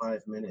every like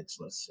 5 minutes,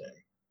 let's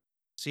say.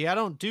 See, I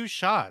don't do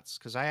shots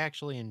because I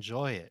actually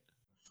enjoy it.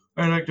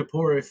 I like to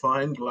pour a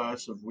fine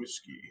glass of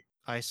whiskey.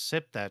 I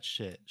sip that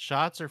shit.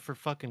 Shots are for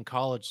fucking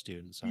college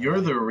students, all You're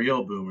right? the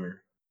real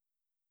boomer.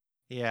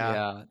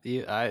 Yeah.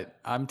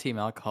 I'm team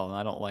alcohol, and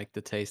I don't like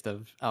the taste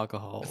of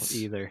alcohol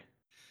either.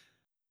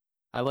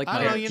 I like I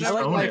don't my know, you just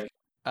never own like it.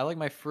 I like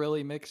my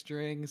frilly mixed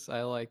drinks.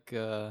 I like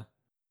my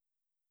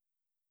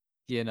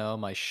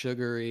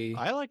sugary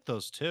I like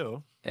those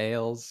too.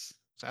 ales.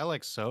 I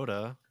like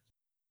soda.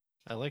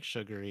 I like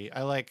sugary.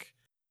 I like,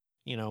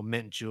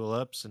 mint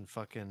juleps and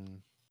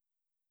fucking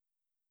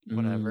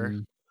whatever.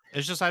 Mm,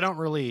 It's just I don't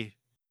really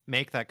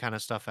make that kind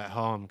of stuff at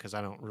home because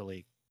I don't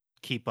really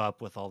keep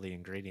up with all the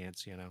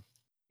ingredients,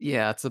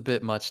 yeah, it's a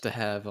bit much to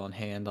have on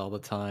hand all the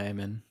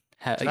time, and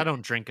 'Cause I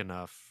don't drink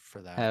enough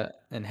for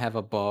that. have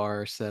a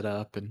bar set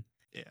up and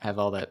Yeah. have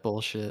all that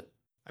bullshit.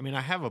 I mean,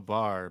 I have a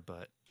bar,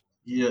 but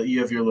You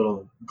have your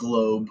little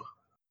globe.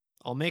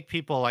 I'll make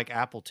people like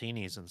apple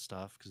teenies and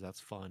stuff because that's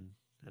fun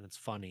and it's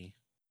funny.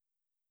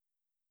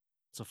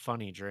 It's a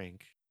funny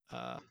drink.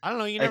 I don't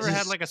know. You I never had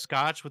just like a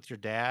scotch with your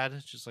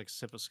dad? Just like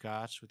sip a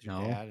scotch with your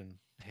No, dad and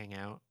hang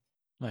out?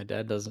 my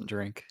dad doesn't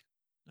drink.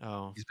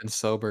 Oh. He's been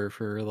sober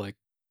for like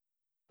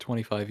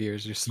 25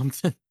 years or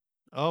something.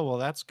 Oh, well,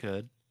 that's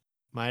good.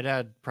 My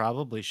dad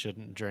probably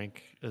shouldn't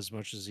drink as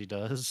much as he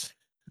does.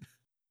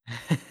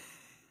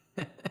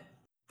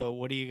 But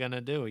what are you going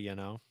to do,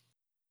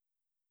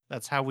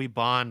 That's how we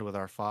bond with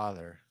our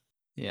father.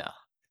 Yeah.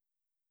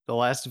 The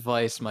last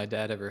vice my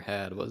dad ever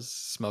had was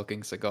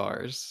smoking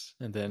cigars,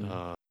 and then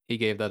Uh, he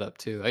gave that up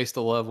too. I used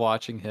to love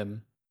watching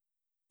him.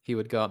 He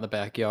would go out in the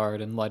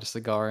backyard and light a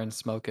cigar and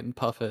smoke it and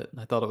puff it.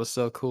 I thought it was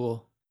so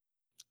cool.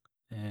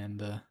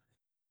 And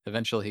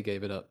eventually he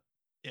gave it up.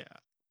 yeah.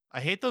 I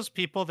hate those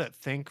people that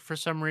think for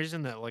some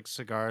reason that like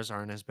cigars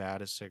aren't as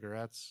bad as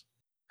cigarettes.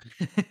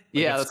 Like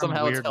Yeah, it's that some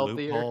somehow it's weird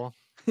healthier. loophole.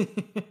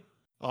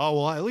 Oh,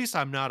 well, at least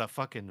I'm not a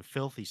fucking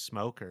filthy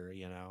smoker,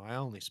 I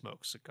only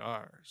smoke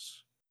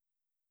cigars.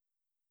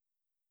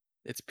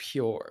 It's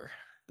pure.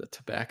 The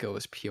tobacco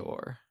is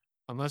pure.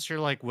 Unless you're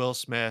like Will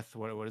Smith,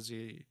 what is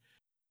he?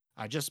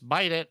 I just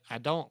bite it, I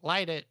don't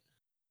light it.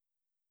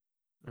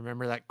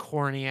 Remember that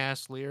corny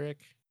ass lyric?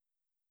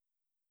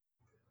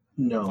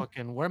 no.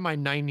 Fucking where my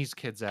 90s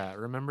kids at?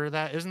 Remember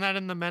that? Isn't that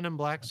in the Men in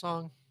Black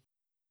song?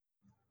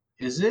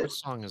 Is it? Which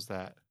song is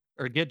that?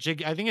 Or Get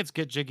Jiggy? I think it's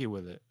Get Jiggy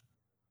with It.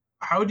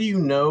 How do you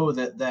know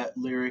that that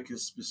lyric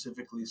is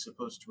specifically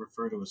supposed to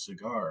refer to a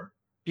cigar?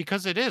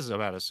 Because it is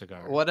about a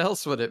cigar. What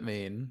else would it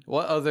mean?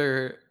 What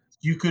other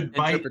You could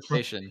bite.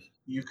 interpretation?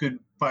 You could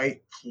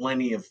bite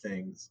plenty of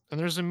things. And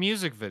there's a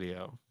music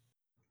video.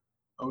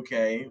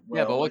 Okay, Yeah,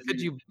 but well, what could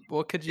you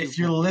if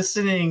you're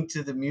listening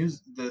to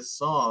the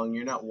song,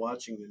 you're not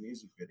watching the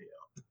music video.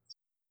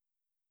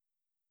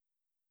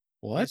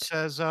 what? It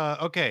says,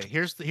 okay,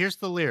 here's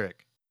the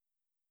lyric.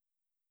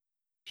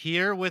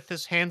 Here with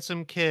this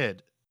handsome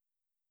kid,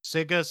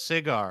 Siga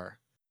cigar,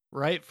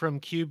 right from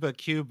Cuba,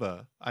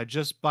 Cuba. I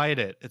just bite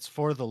it. It's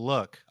for the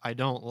look. I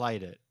don't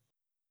light it.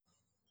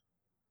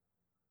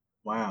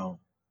 Wow,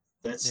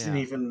 that's an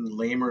Yeah, even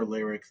lamer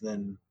lyric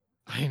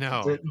I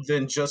know.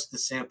 than just the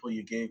sample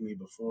you gave me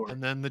before.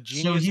 And then the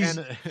So genius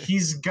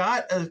he's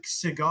got a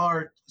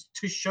cigar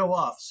to show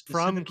off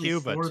from specifically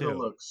Cuba for the too.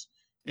 looks.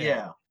 Yeah.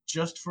 Yeah,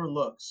 just for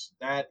looks.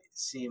 That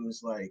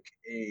seems like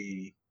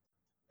a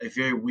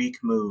very weak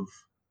move.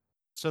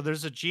 So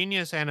there's a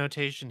genius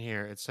annotation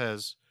here. It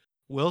says,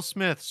 Will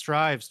Smith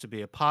strives to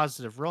be a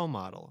positive role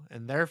model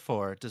and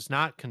therefore does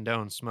not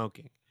condone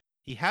smoking.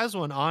 He has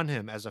one on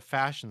him as a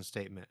fashion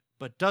statement,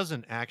 but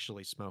doesn't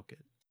actually smoke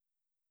it.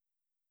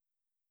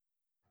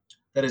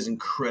 That is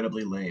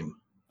incredibly lame.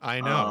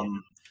 I know.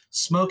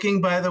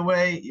 Smoking, by the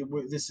way,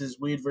 this is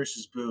weed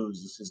versus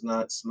booze. This is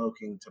not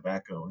smoking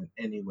tobacco in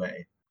any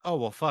way. Oh,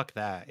 well, fuck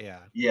that. Yeah.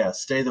 Yeah,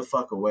 stay the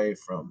fuck away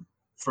from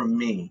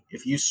me.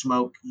 If you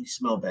smoke, you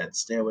smell bad.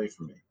 Stay away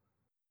from me.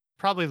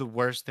 Probably the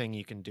worst thing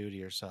you can do to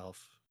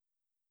yourself.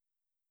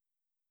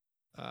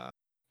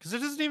 Because it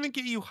doesn't even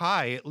get you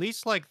high. At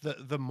least, like,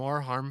 the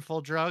more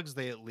harmful drugs,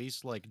 they at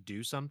least, like,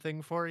 do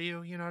something for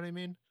you. You know what I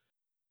mean?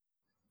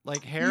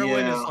 Like,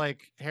 Yeah,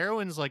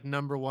 heroin's, like,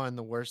 number one,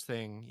 the worst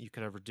thing you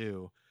could ever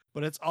do.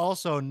 But it's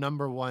also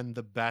number one,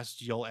 the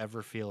best you'll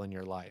ever feel in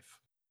your life.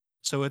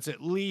 So it's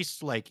at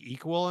least, like,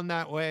 equal in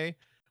that way.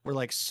 Where,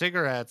 like,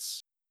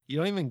 cigarettes, you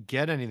don't even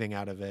get anything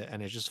out of it,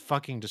 and it just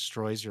fucking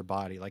destroys your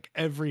body. Like,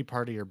 every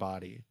part of your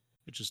body,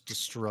 it just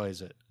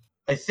destroys it.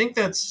 I think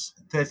that's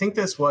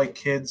why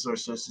kids are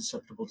so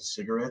susceptible to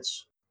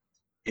cigarettes,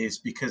 is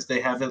because they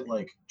haven't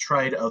like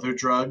tried other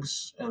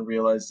drugs and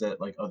realized that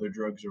like other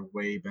drugs are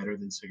way better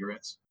than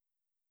cigarettes.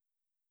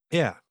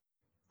 Yeah.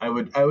 I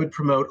would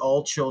promote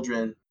all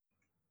children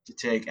to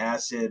take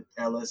acid,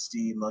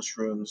 LSD,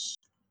 mushrooms,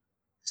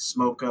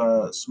 smoke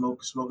a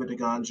de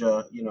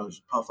ganja,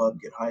 just puff up,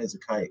 get high as a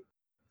kite,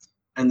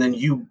 and then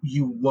you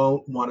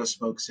won't want to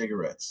smoke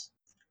cigarettes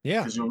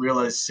Yeah. because you'll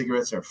realize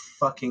cigarettes are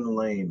fucking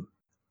lame.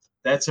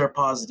 That's our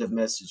positive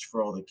message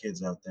for all the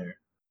kids out there.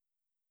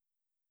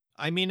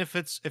 I mean,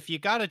 if you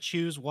gotta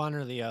choose one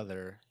or the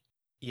other,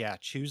 yeah,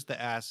 choose the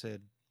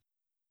acid,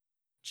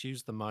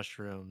 choose the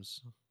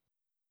mushrooms.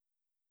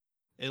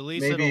 At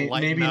least it'll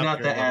lighten Maybe up not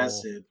your the little.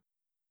 acid.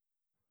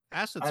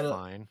 Acid's I don't.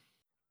 fine.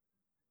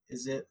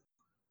 Is it?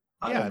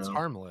 I Yeah, don't it's know.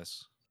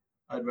 harmless.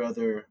 I'd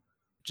rather.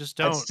 Just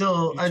don't do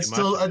too much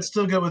of I'd it.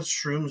 still go with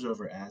shrooms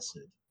over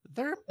acid,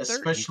 They're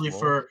especially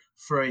equal.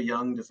 for a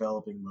young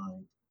developing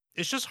mind.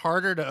 It's just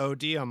harder to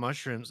OD on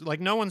mushrooms. Like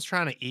no one's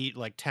trying to eat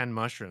like 10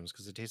 mushrooms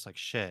because it tastes like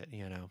shit,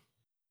 you know.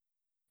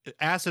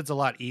 Acid's a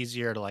lot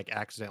easier to like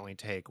accidentally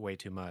take way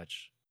too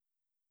much.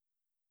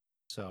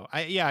 So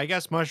I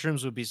guess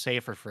mushrooms would be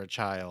safer for a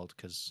child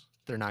because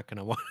they're not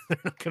gonna want they're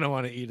not gonna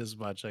want to eat as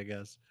much, I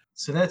guess.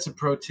 So that's a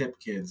pro tip,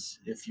 kids.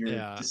 If you're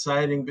Yeah.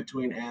 deciding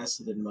between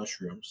acid and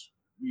mushrooms,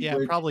 we Yeah,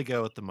 would probably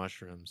go with the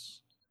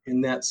mushrooms.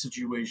 in that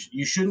situation.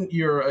 You shouldn't.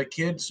 You're a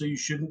kid, so you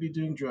shouldn't be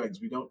doing drugs.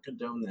 We don't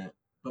condone that.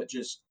 But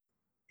just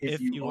if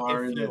If you you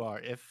are if in you that, are,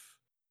 if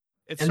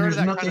it's and sort of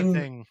that kind of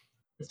thing.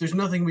 if there's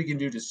nothing we can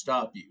do to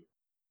stop you.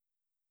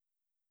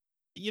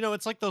 You know,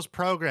 it's like those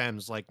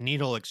programs like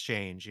Needle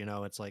Exchange, you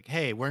know, it's like,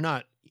 hey, we're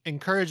not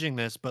encouraging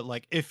this, but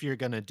like if you're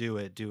gonna do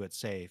it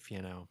safe,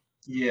 you know.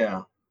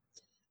 Yeah,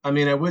 I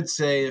mean, I would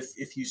say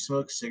if you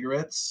smoke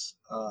cigarettes,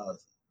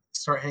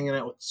 start hanging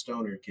out with the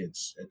stoner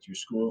kids at your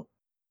school,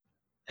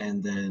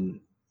 and then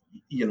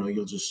you'll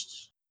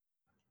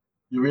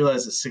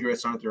realize that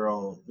cigarettes aren't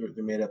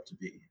they're made up to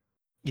be,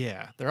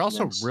 Yeah, they're and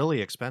then also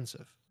really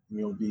expensive.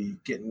 you'll be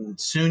getting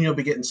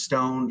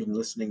stoned and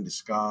listening to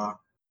ska.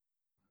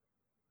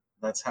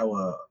 That's how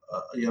a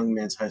young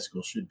man's high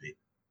school should be.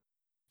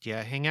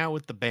 Yeah, hang out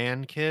with the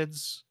band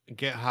kids,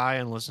 get high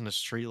and listen to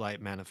Streetlight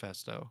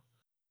Manifesto.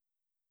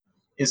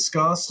 Is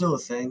ska still a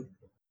thing?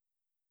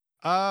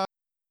 Uh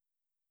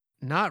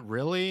Not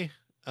really.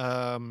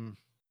 Um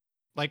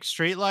like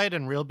Streetlight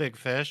and Real Big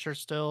Fish are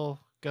still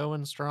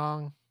going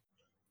strong.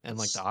 And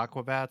like the It's,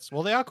 Aquabats.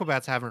 Well, the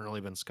Aquabats haven't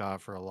really been ska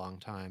for a long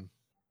time.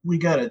 we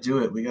got to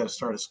do it. We got to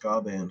start a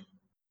ska band.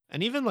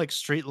 And even like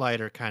Streetlight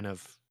are kind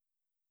of,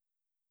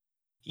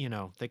 you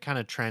know, they kind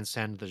of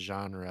transcend the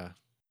genre.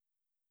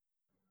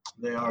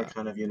 They are Uh,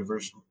 kind of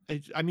universal.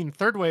 I mean,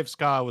 third wave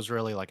ska was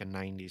really like a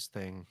 '90s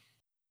thing.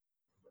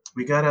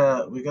 We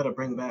gotta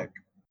bring back.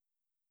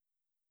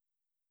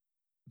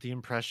 The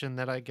impression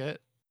that I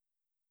get.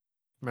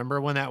 Remember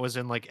when that was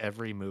in like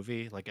every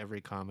movie, like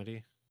every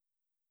comedy?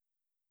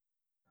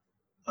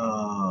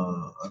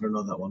 I don't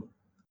know that one.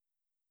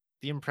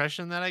 The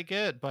impression that I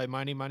get by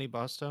Mighty Mighty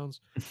Bosstones.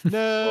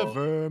 Well,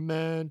 Never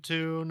meant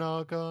to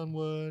knock on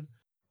wood.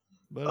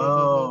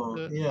 oh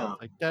Ba-da-da-da-da. yeah.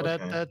 Like da da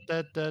Okay. da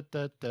da da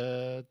da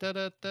da da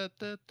da da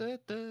da da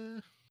da.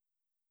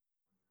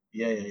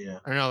 Yeah.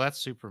 Or no, that's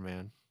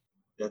Superman.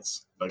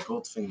 That's by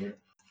Goldfinger.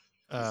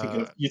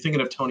 Uh, You're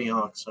thinking of Tony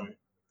Hawk. Sorry.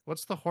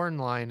 what's the horn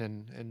line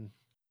in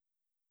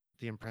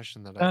the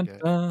impression that I Dun get?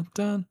 dun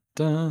dun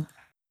dun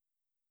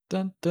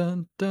dun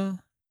dun dun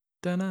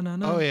dun dun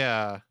dun. Oh Dun.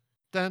 yeah.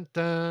 Dun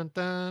dun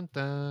dun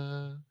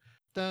dun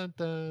dun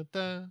dun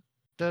dun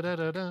da da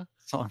da da.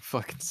 Song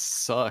fucking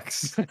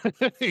sucks.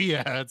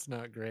 Yeah, it's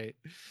not great.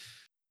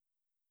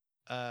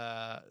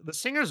 The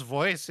singer's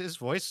voice, his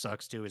voice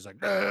sucks too. He's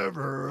like,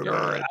 never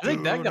I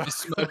think that guy meant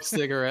smoked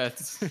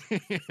cigarettes. to.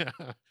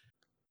 Yeah.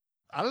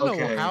 I don't know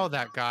Okay. how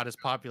that got as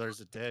popular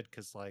as it did,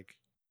 because like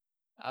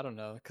I don't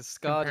know, because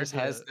ska compared just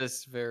has to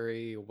this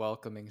very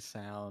welcoming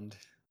sound,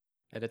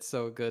 and it's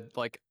so good.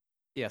 Like,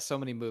 yeah, so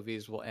many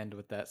movies will end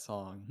with that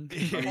song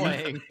Yeah.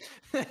 playing.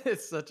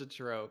 It's such a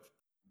trope.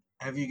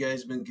 Have you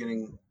guys been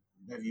getting?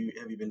 Have you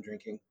been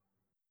drinking?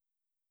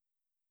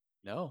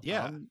 No,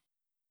 Yeah,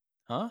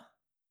 huh?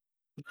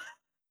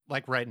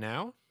 like right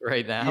now?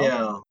 Right now,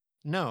 Yeah.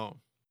 No.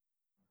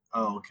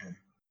 Oh, okay.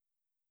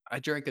 I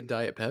drank a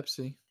Diet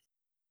Pepsi.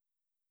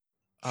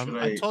 Should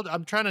I I? told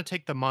I'm trying to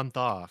take the month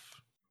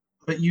off.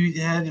 But you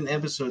had an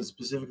episode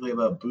specifically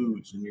about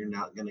booze, and you're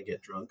not gonna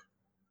get drunk.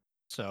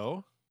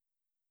 So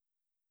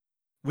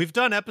we've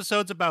done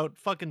episodes about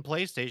fucking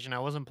PlayStation. I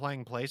wasn't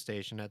playing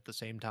PlayStation at the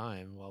same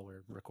time while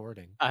we're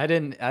recording. I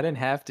didn't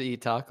have to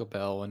eat Taco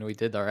Bell when we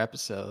did our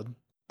episode.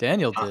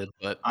 Daniel I, did,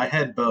 but I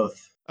had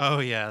both. Oh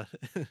yeah,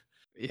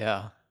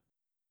 yeah.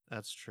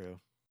 that's true.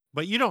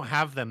 But you don't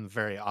have them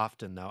very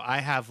often though. I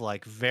have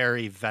like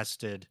very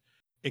vested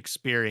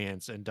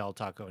experience in Del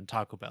Taco and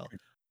Taco Bell.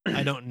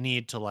 I don't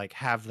need to like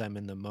have them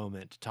in the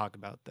moment to talk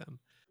about them.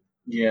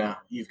 Yeah,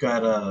 you've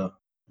got a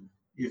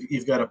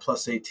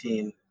plus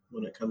 18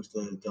 when it comes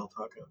to Del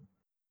Taco.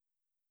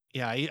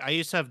 Yeah, I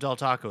used to have Del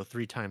Taco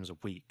 3 times a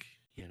week,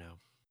 you know.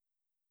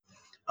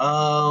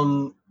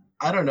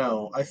 I don't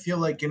know. I feel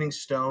like getting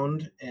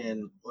stoned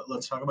and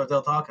let's talk about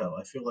Del Taco.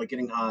 I feel like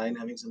getting high and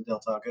having some Del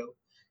Taco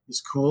is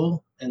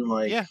cool and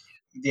like Yeah.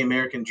 the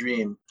American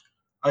dream.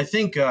 I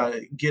think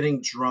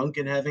getting drunk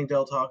and having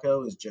Del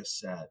Taco is just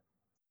sad.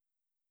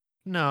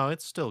 No,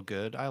 it's still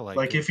good. I like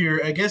Like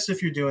it. I guess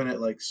if you're doing it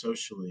like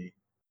socially,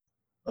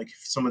 like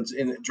if someone's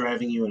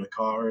driving you in a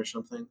car or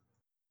something.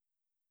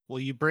 Well,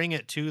 you bring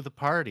it to the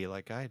party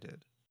like I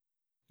did.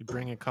 You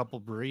bring a couple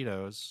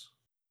burritos.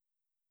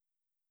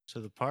 to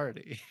the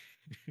party.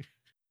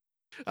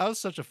 I was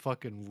such a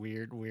fucking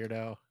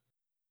weirdo.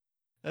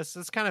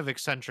 That's kind of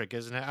eccentric,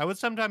 isn't it? I would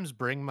sometimes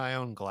bring my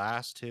own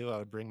glass too. I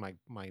would bring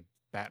my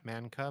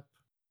Batman cup.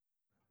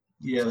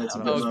 Yeah, So that's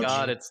I a don't bit Oh know.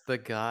 God, much. it's the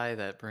guy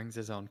that brings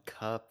his own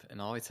cup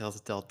and always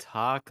tells Del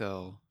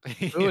Taco.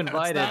 Who Yeah, it's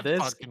invited that this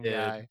fucking kid?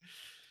 guy.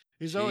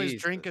 He's always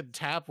Jesus. drinking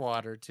tap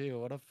water too.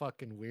 What a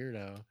fucking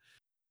weirdo.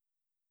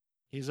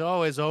 He's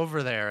always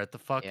over there at the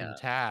fucking Yeah.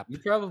 tap. You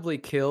probably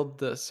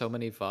killed so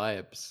many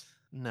vibes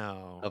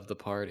No. of the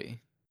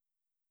party.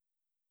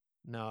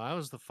 No, I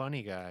was the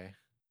funny guy.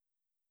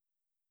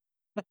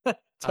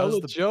 Tell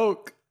a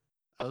joke.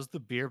 I was the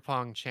beer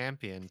pong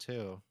champion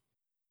too.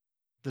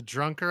 The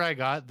drunker I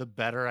got, the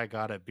better I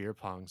got at beer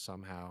pong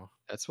somehow.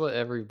 That's what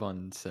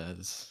everyone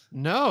says.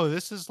 No,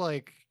 this is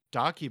like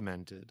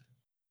documented.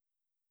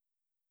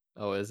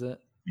 Oh, is it?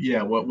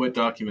 Yeah, what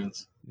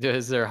documents?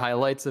 Is there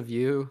highlights of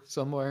you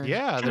somewhere?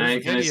 Yeah, Can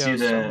there's I see videos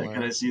the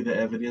somewhere.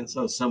 evidence?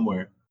 Oh,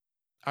 somewhere.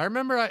 I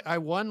remember I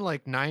won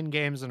like 9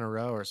 games in a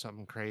row or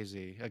something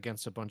crazy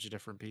against a bunch of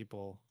different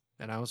people.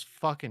 And I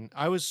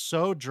was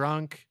so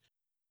drunk.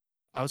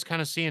 I was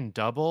kind of seeing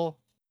double.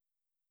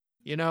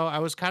 You know, I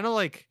was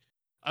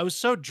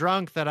so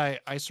drunk that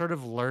I sort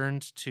of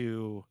learned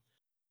to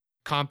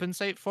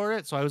compensate for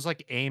it. So I was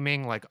like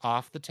aiming like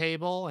off the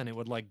table and it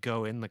would like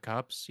go in the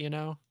cups, you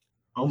know?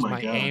 Oh 'Cause my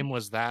my God, aim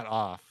was that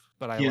off,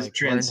 but I he is like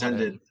learned how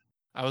to. transcended.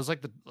 I was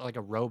like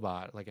a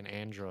robot, like an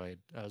android.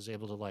 I was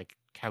able to like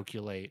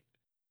calculate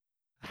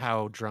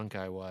how drunk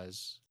I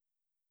was.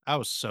 I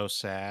was so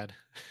sad.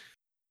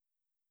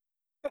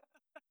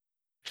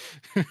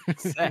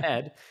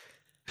 Sad.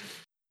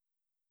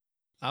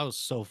 I was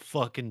so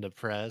fucking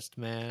depressed,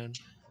 man.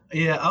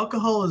 Yeah,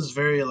 alcohol is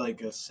very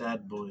like a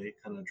sad boy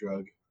kind of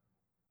drug.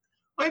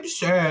 I'm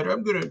sad.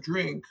 I'm gonna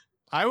drink.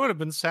 I would have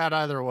been sad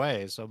either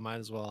way, so might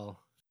as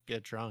well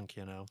get drunk,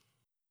 you know.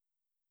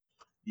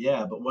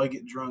 Yeah, but why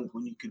get drunk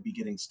when you could be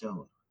getting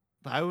stoned?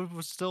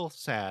 Was still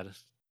sad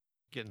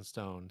getting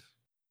stoned.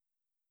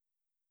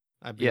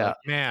 I'd be Yeah.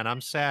 like, man,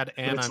 I'm sad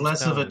But and it's I'm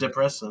less of a stoned.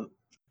 depressant.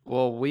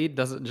 Well, weed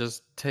doesn't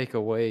just take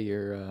away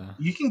your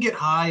You can get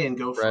high and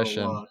go for a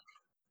depression. walk.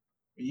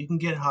 You can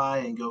get high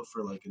and go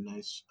for like a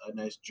nice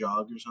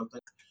jog or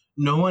something.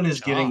 No one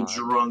is getting Jog?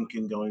 drunk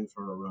and going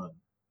for a run.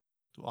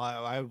 Well,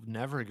 I would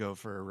never go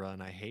for a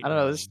run. I hate I don't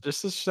know. running.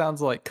 This just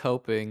sounds like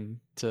coping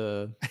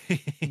to Yeah.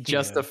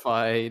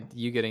 justify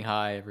you getting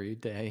high every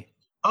day.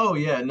 Oh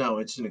yeah, no,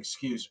 it's an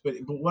excuse. But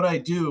what I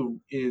do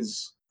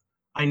is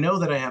I know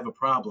that I have a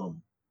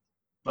problem.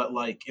 But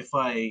like if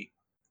I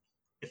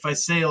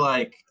say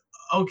like,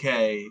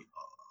 okay,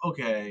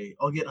 okay,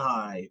 I'll get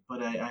high,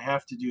 but I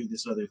have to do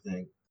this other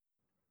thing,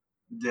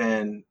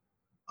 then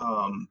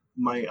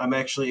I'm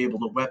actually able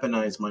to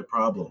weaponize my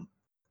problem,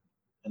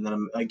 and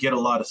then I get a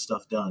lot of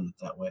stuff done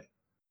that way.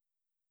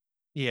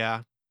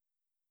 Yeah.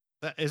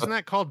 Isn't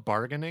that called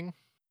bargaining?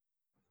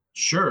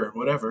 Sure,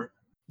 whatever.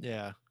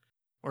 Yeah.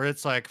 Or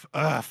it's like,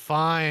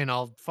 fine,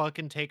 I'll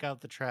fucking take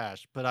out the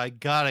trash, but I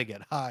gotta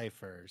get high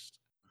first.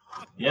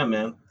 Yeah,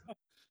 man.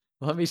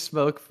 Let me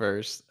smoke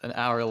first. An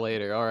hour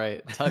later. All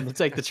right, time to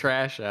take the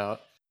trash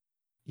out.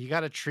 You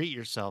gotta treat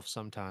yourself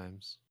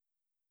sometimes,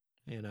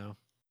 you know?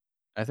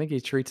 I think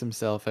he treats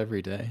himself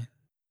every day.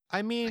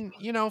 I mean,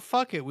 you know,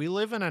 fuck it. We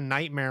live in a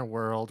nightmare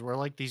world where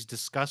like these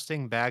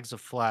disgusting bags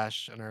of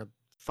flesh and our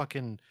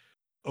fucking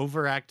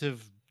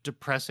overactive,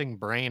 depressing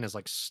brain is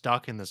like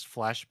stuck in this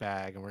flesh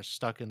bag and we're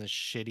stuck in this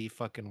shitty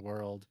fucking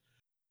world.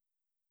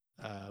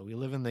 We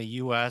live in the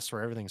US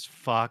where everything's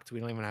fucked. We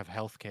don't even have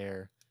health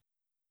care.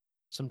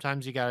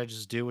 Sometimes you gotta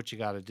just do what you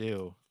gotta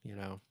do, you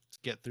know, to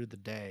get through the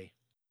day.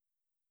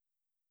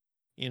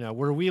 You know,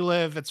 where we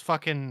live, it's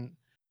fucking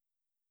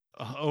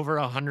over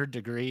 100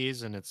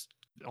 degrees and it's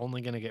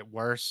only going to get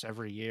worse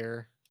every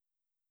year.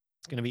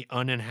 It's going to be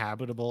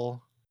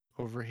uninhabitable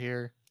over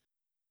here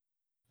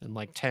in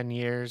like 10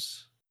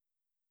 years.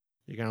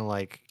 You're going to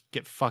like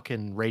get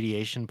fucking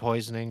radiation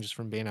poisoning just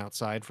from being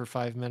outside for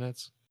 5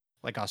 minutes,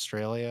 like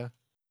Australia.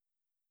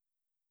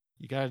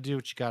 You got to do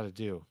what you got to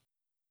do.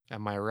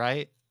 Am I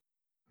right?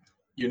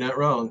 You're not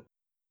wrong.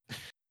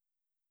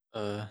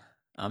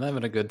 I'm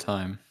having a good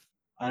time.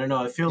 I don't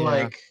know. I feel Yeah.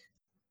 like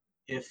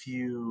if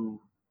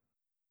you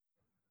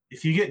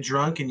get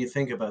drunk and you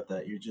think about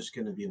that, you're just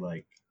going to be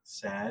like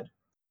sad.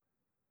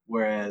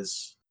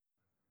 Whereas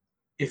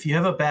if you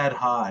have a bad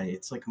high,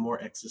 it's like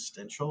more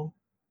existential.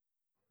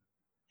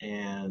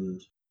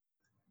 And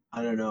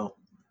I don't know.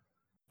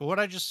 But what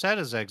I just said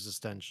is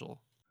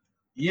existential.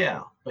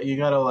 Yeah, but you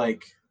gotta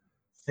like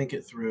think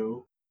it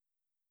through,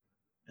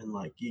 and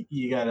like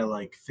you gotta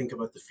like think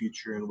about the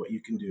future and what you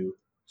can do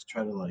to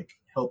try to like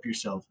help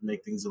yourself and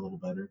make things a little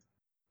better.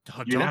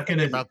 You're Don't not think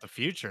gonna about the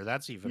future.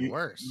 That's even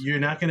worse. you're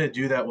not gonna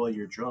do that while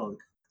you're drunk.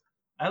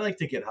 I like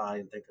to get high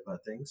and think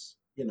about things.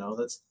 You know,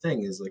 that's the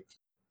thing is like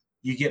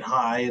you get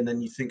high and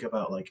then you think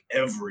about like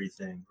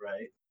everything,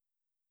 right?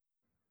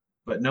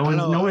 But I don't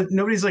know.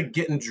 nobody's like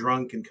getting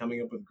drunk and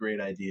coming up with great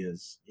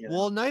ideas. You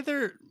know?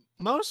 Well,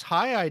 most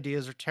high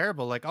ideas are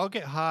terrible. Like I'll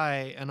get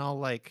high and I'll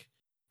like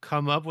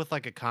come up with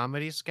like a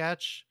comedy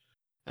sketch,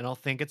 and I'll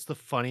think it's the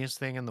funniest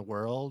thing in the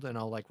world, and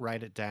I'll like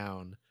write it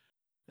down.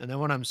 And then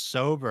when I'm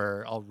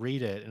sober, I'll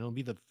read it, and it'll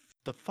be the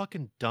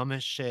fucking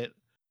dumbest shit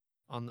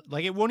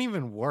like it won't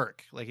even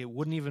work. Like it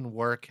wouldn't even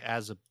work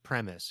as a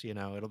premise, you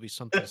know. It'll be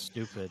something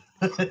stupid.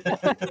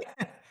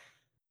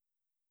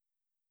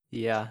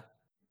 Yeah.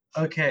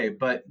 Okay,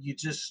 but you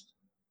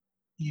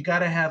got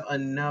to have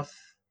enough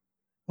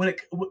when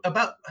it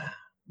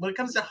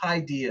comes to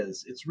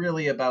ideas, it's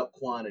really about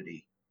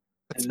quantity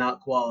and not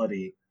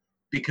quality,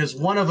 because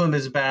one of them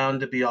is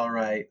bound to be all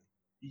right.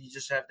 You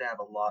just have to have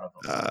a lot of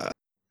them,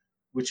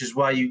 which is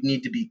why you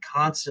need to be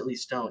constantly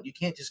stoned. You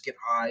can't just get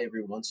high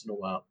every once in a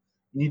while.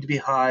 You need to be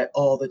high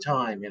all the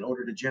time in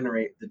order to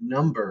generate the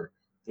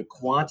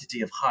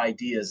quantity of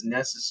ideas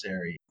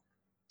necessary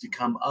to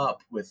come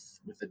up with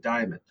a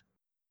diamond.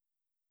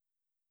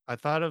 I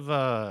thought of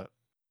an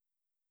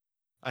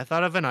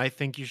I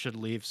think you should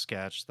leave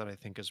sketch that I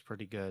think is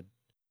pretty good.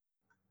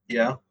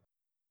 Yeah.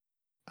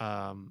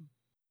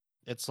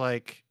 It's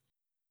like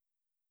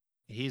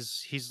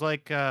he's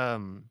like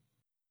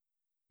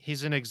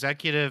he's an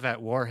executive at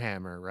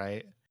Warhammer,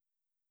 right?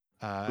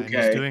 And he's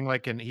Okay. doing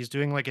like an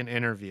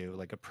interview,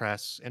 like a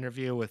press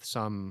interview with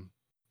some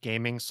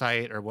gaming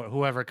site or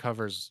whoever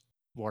covers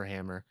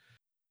Warhammer.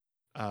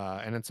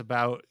 And it's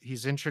about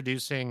he's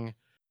introducing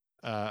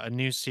a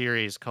new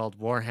series called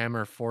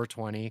Warhammer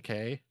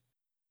 420K.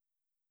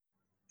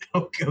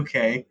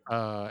 Okay.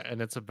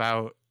 And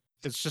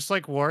it's just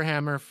like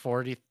Warhammer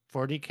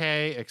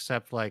 40K,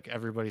 except like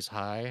everybody's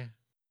high.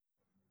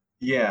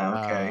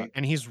 Yeah. Okay.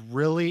 And he's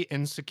really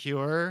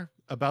insecure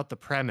about the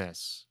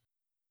premise.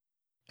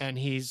 And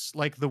he's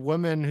like the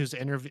woman who's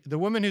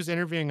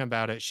interviewing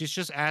about it. She's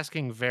just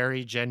asking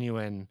very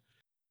genuine,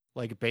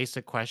 like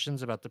basic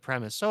questions about the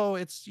premise. So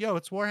it's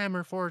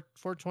Warhammer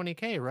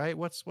 420K, right?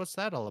 What's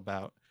that all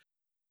about?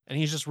 And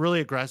he's just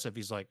really aggressive.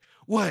 He's like,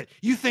 "What?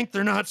 You think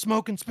they're not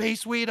smoking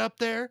space weed up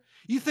there?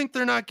 You think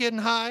they're not getting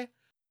high?"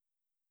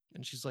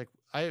 And she's like,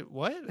 "I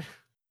what?" And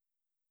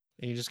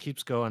he just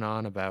keeps going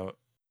on about,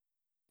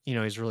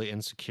 he's really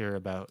insecure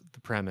about the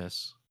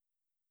premise,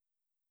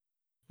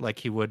 like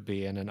he would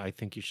be in an I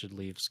think you should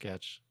leave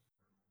sketch.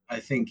 I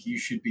think you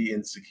should be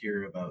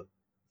insecure about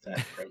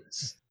that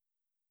premise.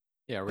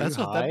 Yeah, were you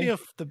high?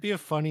 That'd be a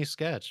funny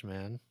sketch,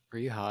 man. Were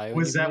you high when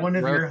Was you that one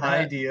of wrote your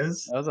that?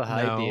 ideas? That was a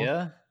high No.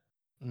 idea.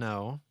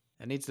 No.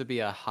 It needs to be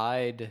a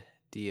hide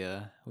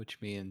dia, which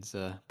means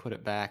put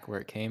it back where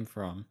it came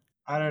from.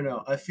 I don't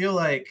know. I feel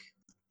like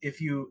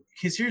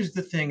because here's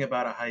the thing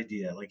about a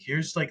idea. Like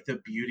here's like the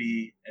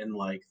beauty and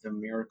like the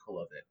miracle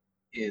of it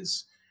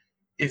is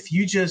if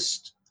you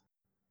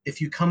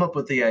come up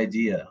with the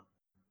idea,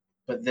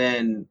 but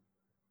then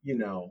you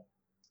know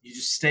you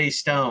just stay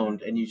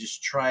stoned and you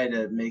just try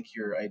to make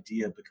your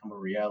idea become a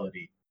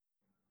reality,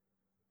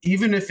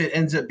 even if it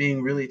ends up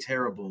being really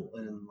terrible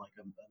and like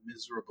a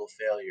miserable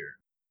failure,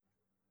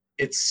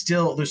 it's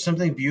still there's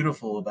something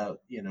beautiful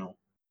about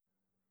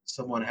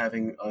someone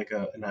having like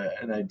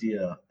an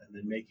idea and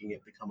then making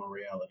it become a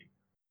reality.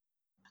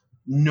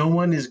 No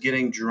one is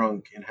getting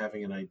drunk and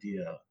having an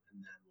idea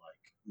and then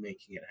like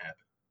making it happen.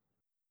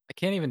 I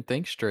can't even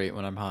think straight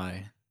when I'm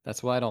high.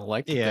 That's why I don't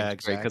like to think Yeah,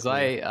 straight, because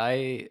exactly.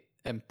 I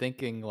am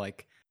thinking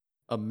like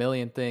a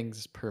million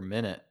things per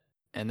minute,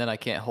 and then I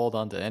can't hold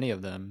on to any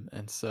of them,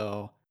 and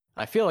so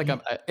I feel like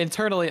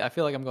internally I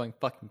feel like I'm going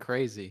fucking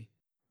crazy.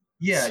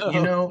 Yeah,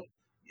 So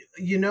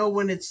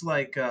when it's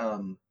like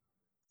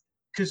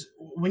because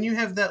when you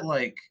have that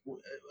like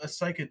a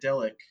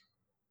psychedelic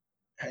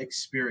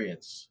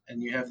experience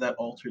and you have that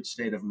altered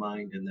state of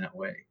mind in that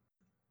way,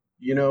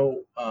 you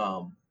know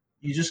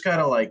you just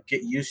gotta like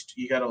get used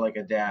to, you gotta like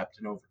adapt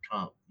and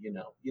overcome.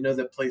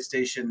 The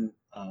PlayStation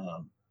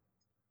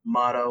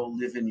motto,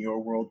 live in your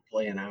world,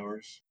 play in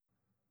ours.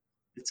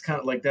 It's kind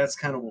of like that's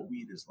kind of what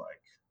weed is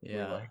like. We're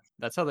yeah, like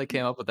that's how they you,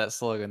 came up with that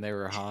slogan. They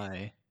were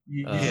high.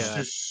 you Uh,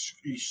 Yeah.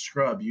 you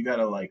scrub. You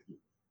gotta like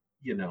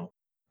you know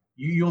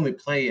you only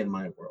play in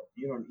my world.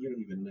 You don't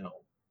even know.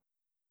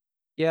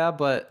 yeah,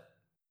 but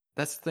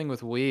that's the thing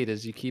with weed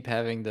is you keep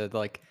having to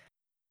like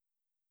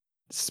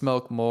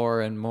smoke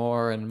more and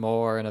more and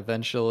more, and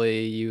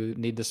eventually you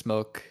need to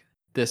smoke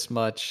this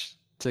much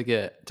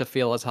to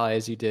feel as high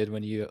as you did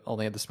when you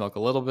only had to smoke a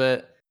little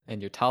bit,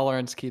 and your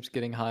tolerance keeps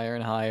getting higher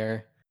and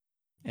higher.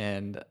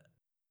 And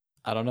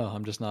I don't know,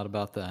 I'm just not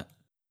about that.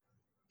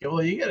 Yeah,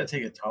 well, you gotta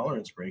take a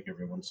tolerance break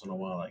every once in a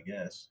while, I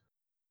guess.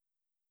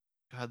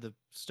 God, the I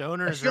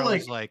stoners are feel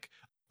always like like,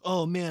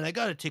 "Oh man, I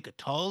gotta take a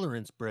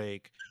tolerance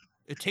break.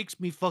 It takes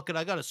me fucking.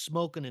 I gotta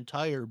smoke an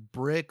entire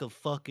brick of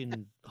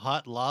fucking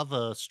hot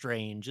lava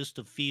strain just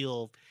to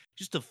feel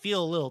a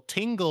little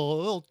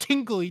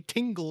tingly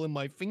tingle in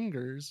my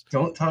fingers."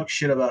 don't talk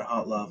shit about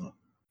hot lava.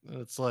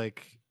 It's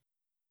like,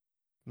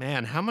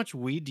 man, how much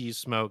weed do you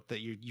smoke that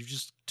you've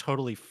just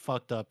totally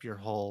fucked up your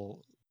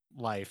whole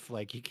life?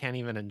 Like you can't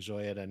even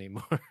enjoy it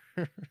anymore.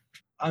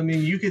 I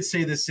mean, you could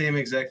say the same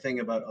exact thing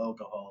about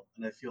alcohol,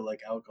 and I feel like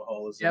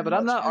alcohol is a Yeah, but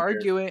I'm much not bigger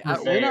arguing.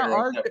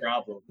 purveyor of that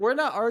problem. We're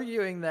not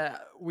arguing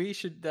that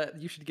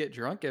that you should get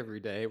drunk every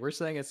day. We're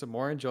saying it's a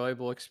more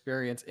enjoyable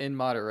experience in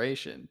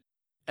moderation.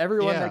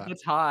 everyone that Yeah,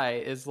 gets high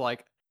is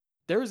like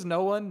there's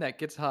no one that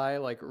gets high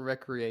like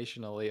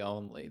recreationally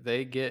only.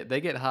 They get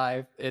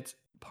high, it's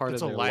part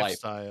it's of a their life.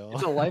 lifestyle.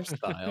 It's a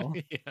lifestyle.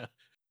 Yeah.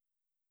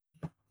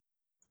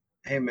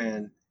 Hey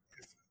man,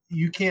 if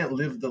you can't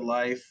live the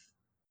life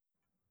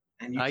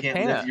and you I can't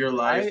live can't. your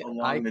life I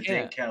along the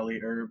can't.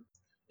 Dankali herb.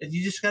 And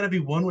you just got to be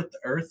one with the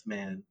earth,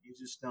 man. You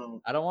just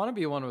don't. I don't wanna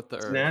be one with the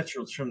It's earth.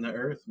 natural. It's from the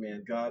earth,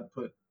 man. God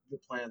put the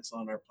plants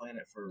on our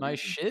planet for a My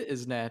reason. shit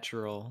is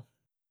natural.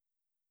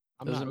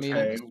 I'm Doesn't not mean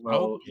trying Okay, to it's smoke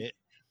well, it.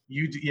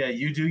 you do, yeah,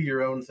 you do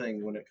your own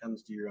thing when it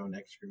comes to your own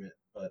excrement.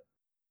 But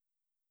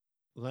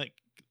Like,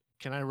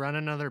 can I run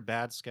another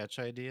bad sketch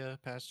idea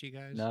past you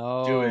guys?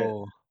 do it.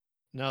 No.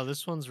 No,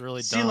 this one's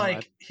really See, dumb.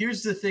 like,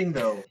 here's the thing,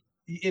 though.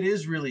 It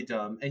is really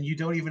dumb, and you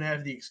don't even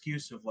have the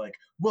excuse of like,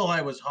 well,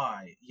 I was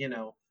high,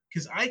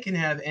 because I can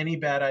have any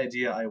bad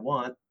idea I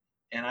want,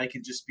 and I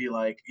can just be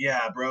like,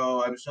 yeah,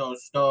 bro, I'm so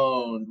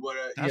stoned. What,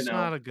 That's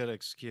not a good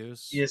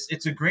excuse. Yes,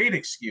 it's a great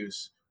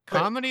excuse. But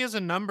Comedy is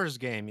a numbers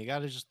game. You got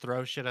to just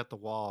throw shit at the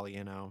wall.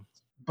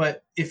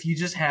 but if you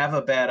just have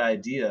a bad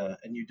idea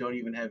and you don't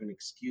even have an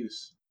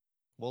excuse,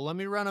 Well, let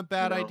me run a you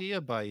bad know,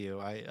 idea by you.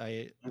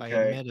 I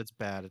okay. admit it's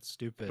bad. It's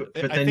stupid.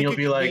 But I then think you'll it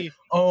be could like, be.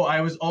 oh, I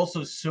was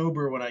also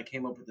sober when I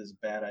came up with this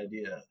bad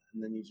idea,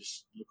 and then you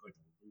just look like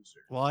a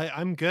loser. Well,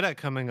 I'm good at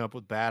coming up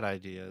with bad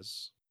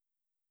ideas.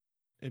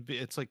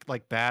 It's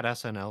like bad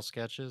SNL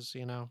sketches.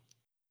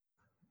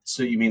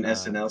 So you mean Uh,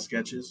 SNL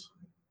sketches?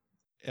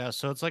 yeah.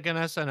 So it's like an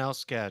SNL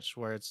sketch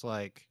where it's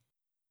like,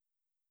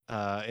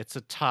 it's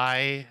a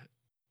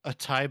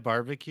Thai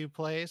barbecue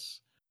place,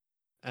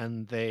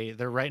 and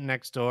they're right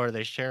next door.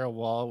 They share a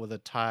wall with a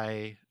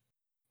Thai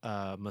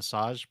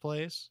massage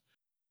place,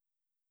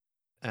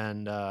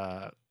 and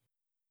the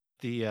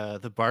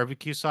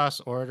barbecue sauce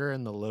order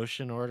and the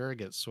lotion order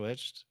get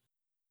switched.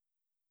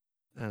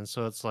 And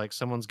so it's like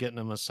someone's getting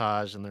a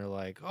massage and they're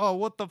like, "Oh,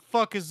 what the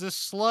fuck is this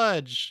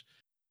sludge?"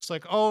 It's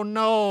like, "Oh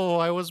no,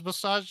 I was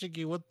massaging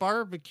you with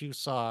barbecue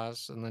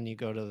sauce." And then you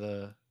go to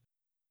the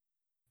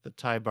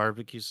Thai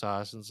barbecue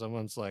sauce and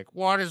someone's like,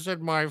 "What is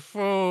in my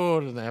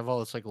food?" And they have all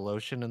this like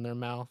lotion in their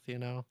mouth.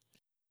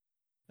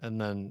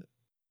 And then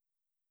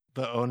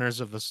the owners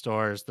of the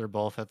stores, they're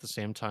both at the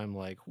same time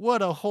like,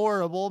 "What a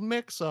horrible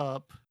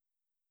mix-up."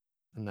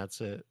 And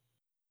that's it.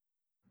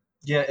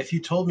 Yeah, if you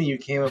told me you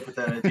came up with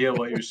that idea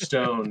while you're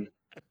stoned,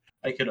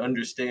 I could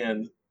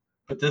understand.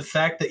 But the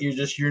fact that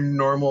your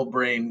normal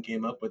brain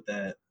came up with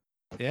that,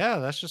 Yeah,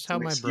 that's just it's how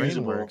my brain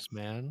inexcusable. works,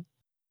 man.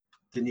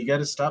 Then you got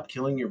to stop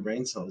killing your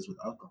brain cells with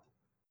alcohol.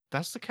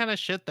 That's the kind of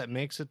shit that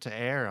makes it to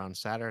air on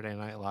Saturday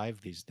Night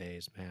Live these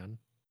days, man.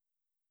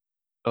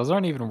 Those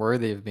aren't even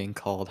worthy of being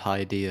called high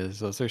ideas.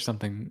 Those are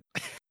something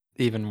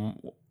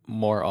even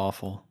more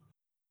awful.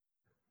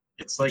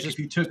 It's But like if just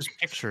you took just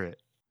picture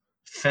it.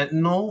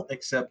 fentanyl,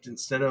 except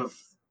instead of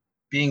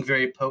being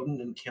very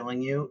potent and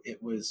killing you,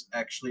 it was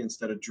actually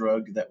instead a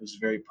drug that was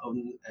very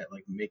potent at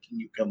like making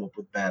you come up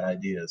with bad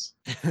ideas.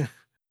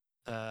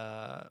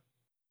 uh,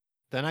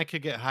 then I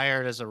could get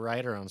hired as a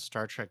writer on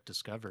Star Trek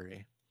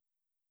Discovery.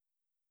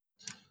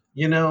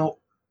 You know,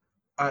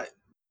 I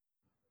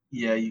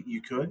yeah,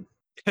 you could.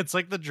 It's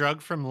like the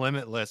drug from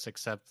Limitless,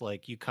 except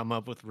like you come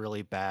up with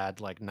really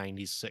bad like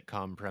 90s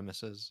sitcom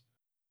premises.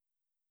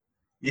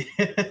 Yeah.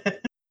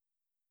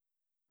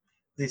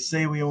 They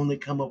say we only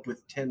come up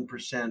with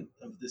 10%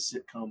 of the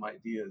sitcom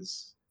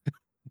ideas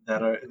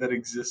that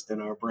exist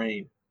in our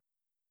brain.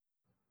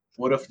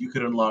 What if you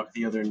could unlock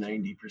the other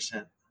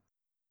 90%?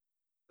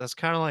 That's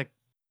kind of like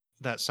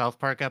that South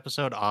Park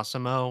episode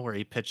Osimo where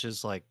he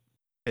pitches like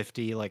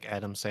 50 like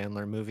Adam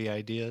Sandler movie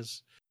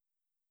ideas.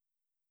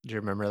 Do you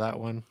remember that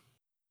one?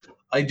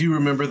 I do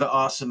remember the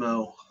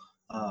Osimo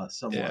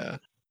somewhat. Yeah.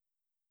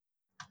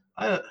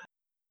 I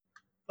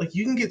like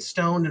you can get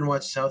stoned and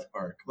watch South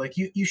Park. Like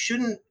you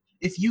shouldn't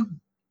if you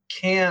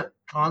can't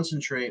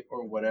concentrate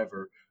or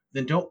whatever,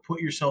 then don't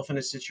put yourself in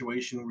a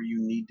situation where you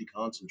need to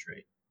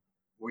concentrate,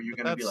 where you're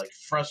But going to be that's like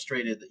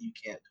frustrated that you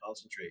can't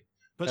concentrate.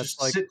 but That's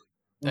Just like sit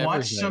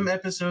watch some everything.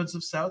 episodes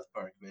of South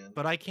Park, man.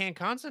 but I can't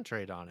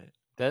concentrate on it.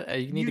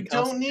 That you need to You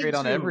don't concentrate need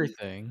on to.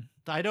 everything.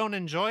 I don't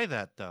enjoy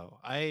that though.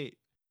 I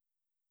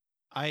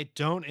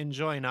don't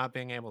enjoy not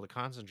being able to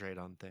concentrate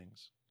on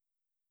things.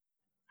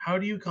 How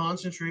do you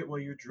concentrate while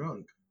you're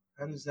drunk?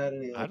 How does that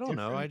any I like don't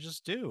know. I different?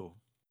 just do.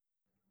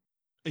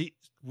 I-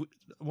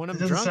 When It I'm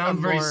doesn't drunk, sound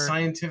very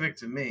scientific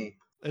to me.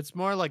 it's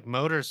more like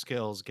motor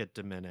skills get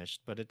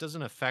diminished, but it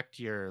doesn't affect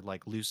your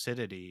like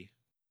lucidity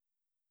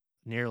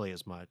nearly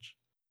as much.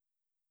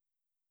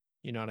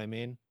 You know what I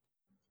mean?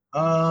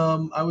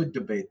 I would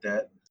debate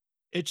that.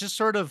 It just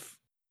sort of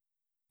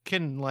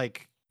can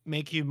like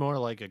make you more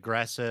like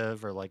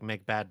aggressive or like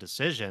make bad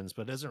decisions,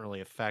 but it doesn't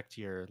really affect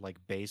your like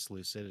base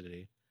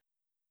lucidity.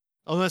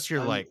 Unless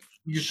you're Um, like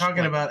you're talking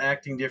like about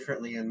acting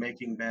differently and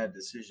making bad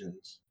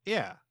decisions.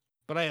 yeah,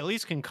 but I at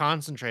least can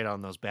concentrate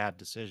on those bad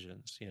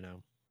decisions.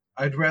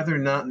 I'd rather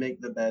not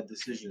make the bad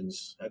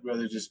decisions. I'd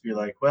rather just be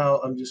like,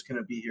 well, I'm just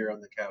gonna be here on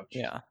the couch.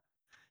 Yeah.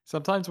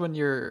 Sometimes when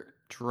you're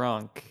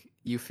drunk,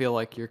 you feel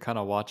like you're kind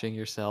of watching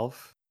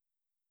yourself.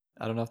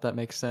 I don't know if that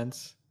makes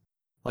sense.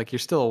 Like you're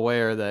still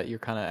aware that you're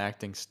kind of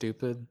acting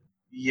stupid.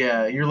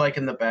 Yeah, you're like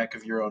in the back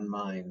of your own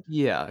mind.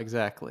 Yeah,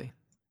 exactly.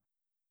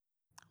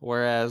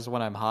 Whereas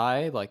when I'm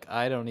high, like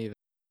I don't even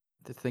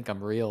think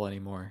I'm real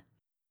anymore.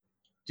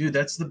 Dude,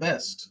 that's the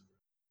best.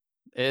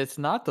 It's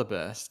not the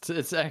best.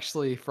 It's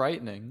actually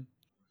frightening.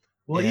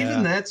 Well, even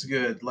Yeah. that's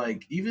good.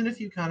 Like, even if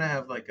you kind of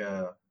have like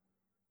a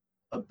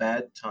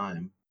bad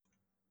time,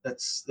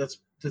 that's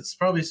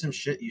probably some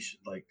shit you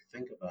should like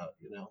think about.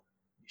 You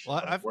should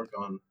Well, like work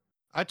on.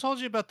 I told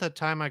you about the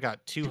time I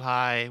got too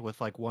high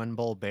with like one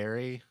bowl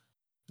berry,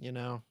 you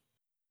know,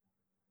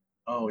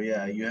 Oh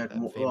yeah, you had that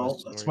more. famous Well,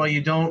 that's why story.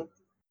 you don't.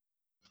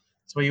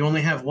 That's why you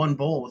only have one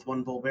bowl with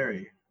one bowl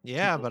berry. Two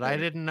Yeah, bowl but I berry.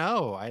 didn't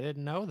know. I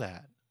didn't know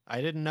that.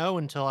 I didn't know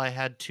until I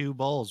had two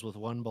bowls with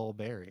one bowl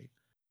berry.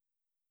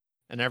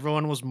 And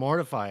everyone was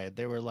mortified.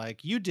 They were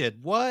like, "You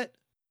did what?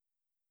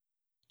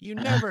 You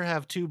never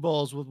have two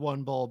bowls with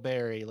one bowl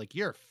berry. Like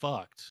you're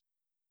fucked."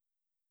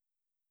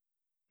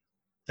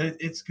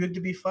 It's good to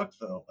be fucked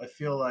though. I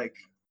feel like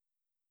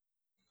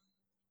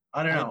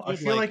I don't know. I Dude,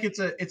 feel like like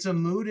it's a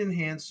mood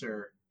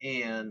enhancer,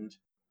 and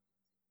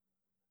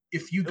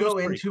if you it was go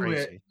pretty into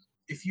it, crazy.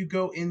 if you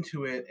go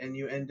into it and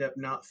you end up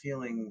not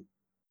feeling,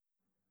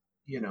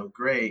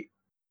 great,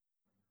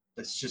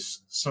 that's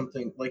just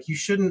something like you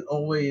shouldn't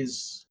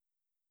always.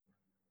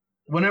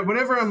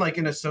 Whenever I'm like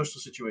in a social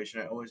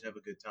situation, I always have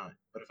a good time.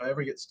 But if I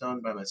ever get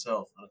stung by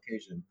myself on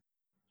occasion,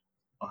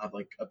 I'll have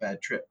like a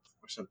bad trip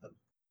or something.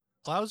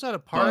 Well, I was at a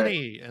But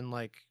party and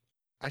like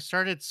I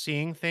started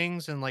seeing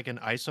things in like an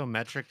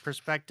isometric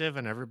perspective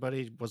and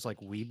everybody was like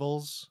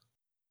weebles.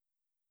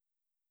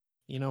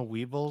 You know,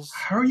 weebles?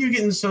 how are you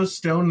getting so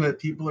stoned that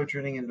people are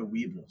turning into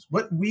weevils?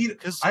 What weed?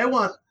 Because I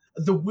want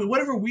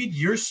whatever weed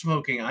you're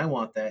smoking. I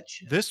want that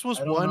shit. this was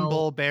I don't one know.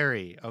 bull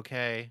berry,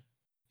 okay?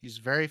 He's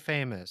very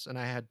famous, and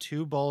I had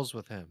two bowls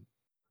with him.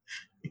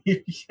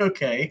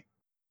 Okay.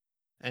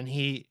 And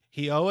he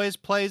always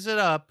plays it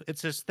up.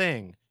 It's his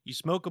thing. You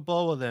smoke a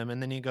bowl with him,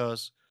 and then he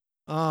goes,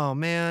 "Oh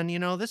man,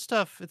 this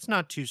stuff, it's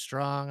not too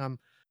strong.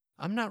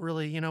 I'm not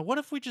really, what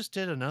if we just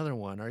did another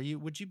one?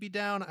 Would you be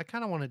down? I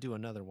kind of want to do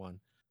another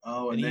one."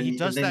 Oh, And and he then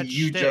does that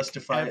you shtick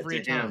justify it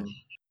every to him. time.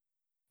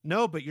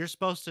 No, but you're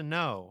supposed to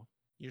know.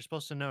 You're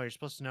supposed to know. You're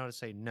supposed to know to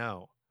say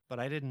no. But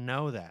I didn't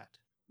know that.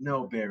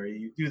 No, Barry,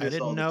 you do I this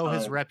didn't all the know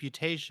his time.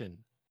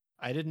 reputation.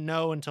 I didn't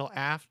know until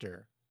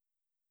after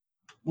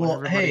when Well,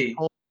 everybody hey,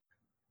 told.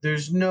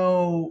 there's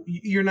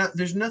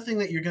nothing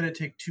that you're gonna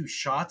take two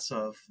shots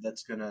of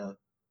that's gonna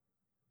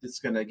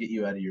get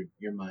you out of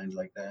your mind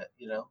like that.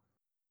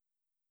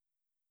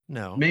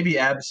 No. Maybe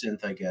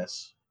absinthe, I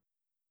guess.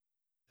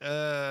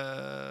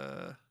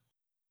 Uh,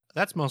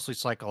 that's mostly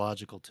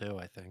psychological too,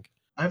 I think.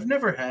 I've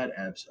never had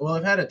absinthe. Well,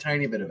 I've had a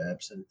tiny bit of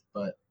absinthe,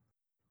 but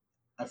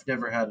I've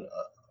never had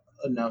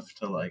enough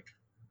to like.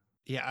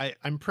 Yeah,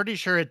 I'm pretty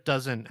sure it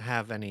doesn't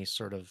have any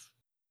sort of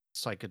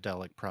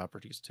psychedelic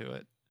properties to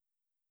it.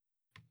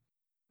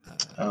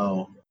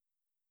 Oh,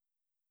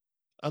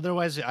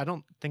 Otherwise, I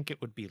don't think it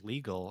would be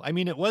legal. I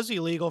mean, it was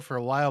illegal for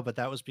a while, but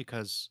that was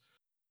because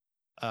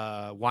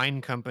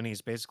wine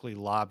companies basically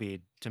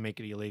lobbied to make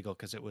it illegal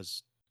because it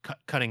was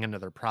cutting into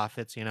their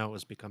profits. It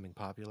was becoming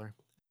popular.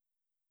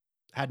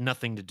 Had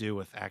nothing to do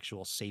with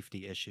actual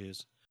safety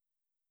issues,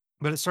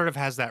 but it sort of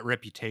has that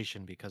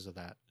reputation because of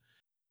that.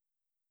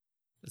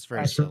 It's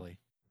very silly.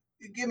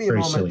 give me a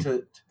moment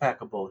to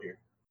pack a bowl here.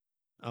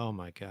 Oh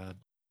my god,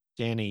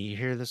 Danny, you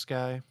hear this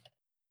guy?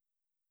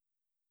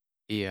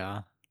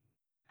 Yeah.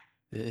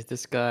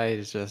 This guy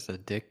is just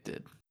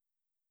addicted.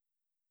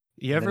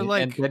 You And ever and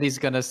like? then he's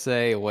gonna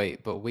say,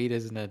 "Wait, but weed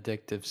is an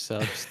addictive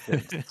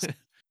substance."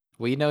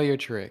 We know your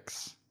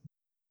tricks.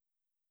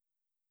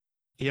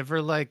 You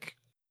ever like?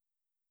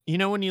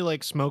 When you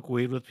like smoke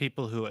weed with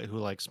people who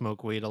like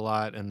smoke weed a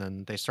lot, and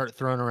then they start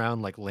throwing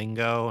around like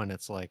lingo, and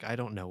it's like I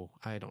don't know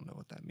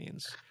what that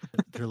means.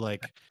 They're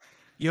like,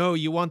 "Yo,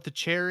 you want the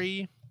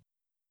cherry?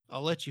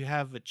 I'll let you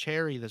have a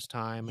cherry this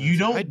time." And You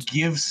it's like don't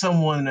give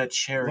someone a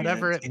cherry.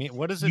 whatever it mean.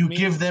 What does it You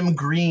give mean? them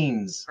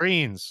greens.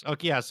 Greens.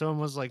 Okay, yeah. Someone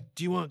was like,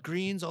 "Do you want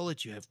greens? I'll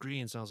let you have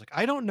greens." And I was like,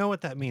 "I don't know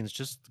what that means.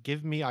 Just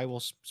give me. I will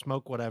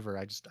smoke whatever.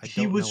 I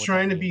He don't know was what that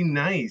trying to be means."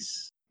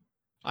 nice.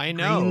 I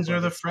know, Greens are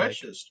but the it's like,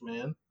 freshest,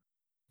 man.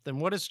 then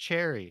what is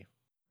cherry?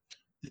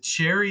 The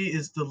cherry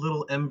is the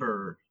little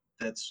ember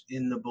that's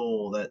in the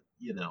bowl that,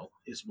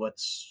 is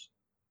what's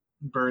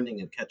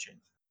burning and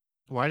catching.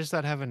 Why does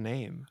that have a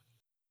name?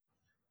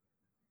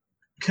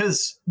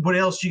 Because what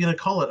else are you going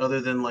to call it other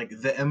than like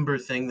the ember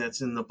thing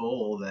that's in the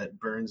bowl that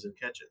burns and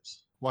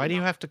catches? Why do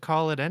you have to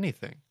call it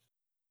anything?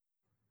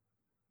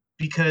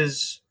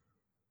 Because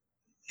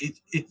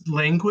it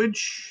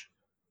language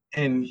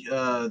and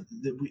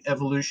the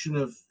evolution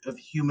of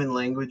human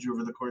language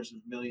over the course of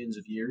millions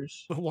of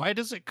years. Why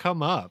does it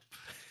come up?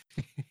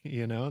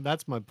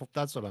 That's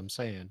what I'm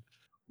saying.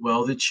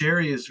 Well, the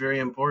cherry is very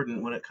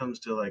important when it comes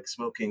to like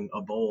smoking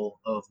a bowl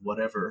of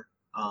whatever,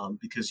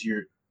 because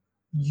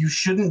you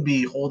shouldn't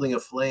be holding a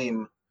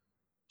flame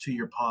to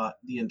your pot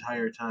the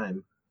entire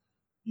time.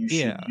 You should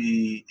Yeah.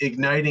 be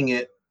igniting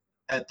it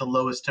at the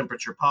lowest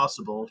temperature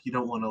possible. You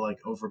don't want to like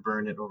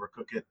overburn it,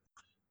 overcook it,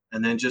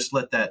 and then just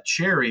let that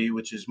cherry,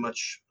 which is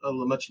a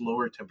much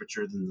lower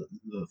temperature than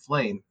the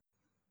flame.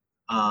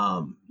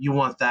 You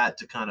want that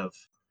to kind of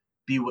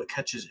be what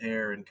catches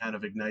air and kind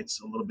of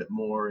ignites a little bit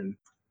more and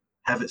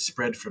have it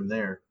spread from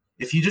there.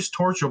 If you just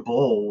torch a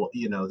bowl,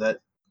 that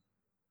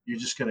you're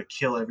just going to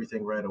kill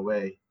everything right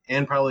away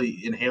and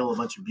probably inhale a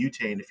bunch of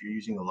butane if you're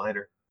using a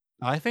lighter.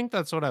 I think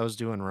that's what I was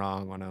doing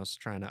wrong when I was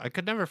I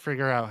could never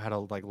figure out how to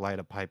like light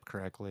a pipe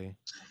correctly.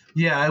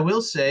 Yeah, I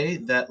will say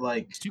that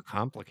like It's too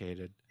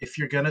complicated. if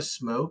you're going to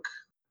smoke,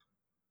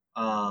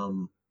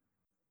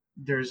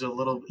 there's a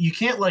little, you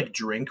can't like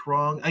drink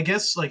wrong. I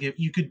guess like if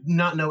you could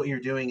not know what you're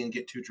doing and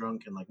get too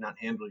drunk and like not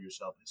handle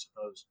yourself, I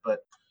suppose.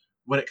 But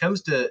when it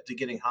comes to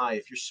getting high,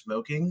 if you're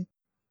smoking,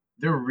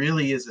 there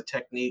really is a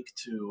technique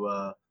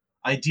to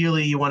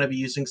ideally you want to be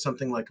using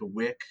something like a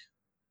wick.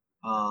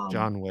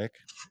 John Wick.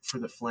 For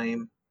the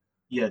flame.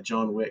 Yeah,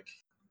 John Wick.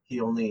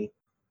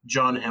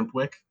 John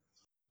Hempwick.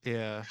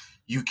 Yeah.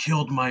 You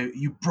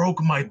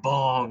broke my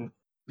bong.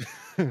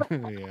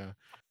 Yeah.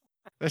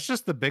 That's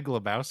just the Big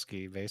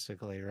Lebowski,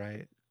 basically,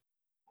 right?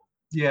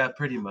 Yeah,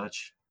 pretty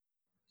much.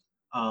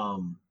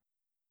 But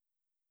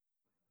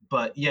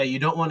yeah, you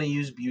don't want to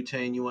use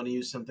butane. You want to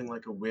use something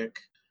like a wick.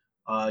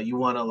 You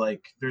want to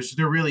like,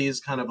 there really is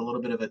kind of a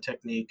little bit of a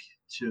technique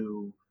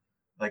to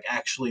like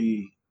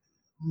actually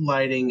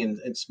lighting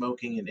and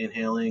smoking and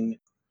inhaling,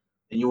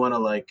 and you want to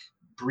like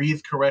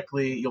breathe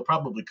correctly. You'll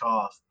probably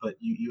cough, but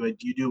you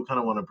do kind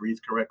of want to breathe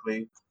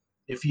correctly.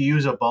 If you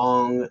use a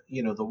bong,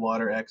 the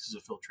water acts as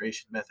a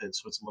filtration method,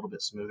 so it's a little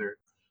bit smoother.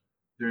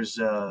 There's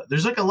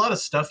like a lot of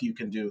stuff you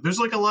can do. There's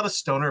like a lot of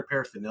stoner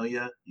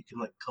paraphernalia you can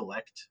like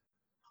collect.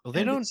 Well,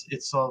 they don't.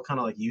 It's all kind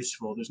of like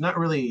useful. There's not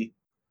really.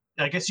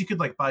 I guess you could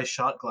like buy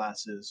shot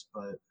glasses,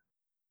 but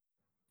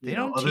They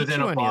don't other teach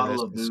than you a any of bottle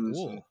this of in booze.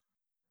 school.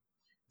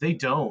 They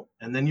don't,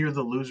 and then you're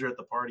the loser at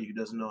the party who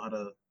doesn't know how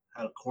to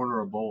corner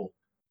a bowl.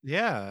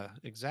 Yeah,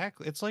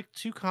 exactly. It's like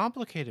too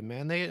complicated,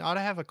 man. They ought to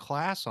have a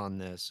class on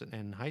this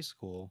in high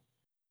school.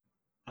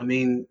 I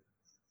mean,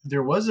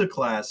 there was a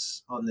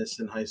class on this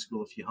in high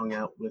school if you hung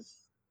out with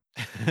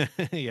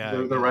Yeah,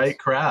 the right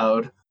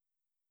crowd.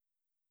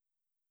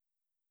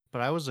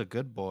 But I was a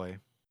good boy.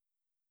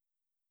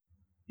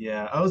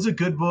 Yeah, I was a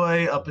good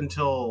boy up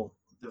until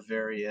the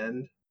very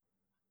end.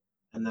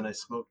 And then I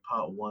smoked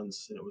pot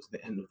once, and it was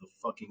the end of the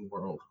fucking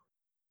world.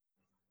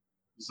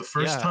 It was the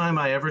first time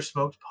I ever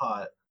smoked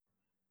pot.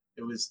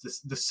 It was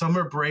the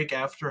summer break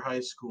after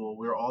high school.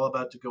 We were all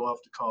about to go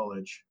off to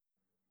college.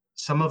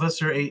 Some of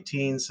us are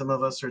 18. Some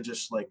of us are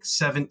just like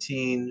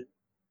 17,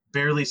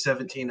 barely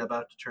 17,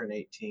 about to turn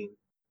 18.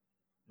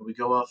 And we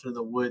go off into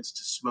the woods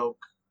to smoke.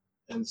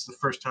 And it's the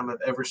first time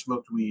I've ever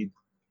smoked weed.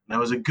 And I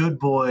was a good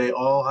boy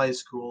all high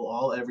school,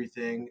 all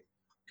everything.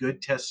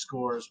 Good test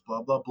scores,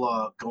 blah, blah,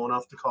 blah, going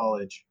off to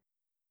college.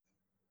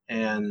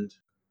 And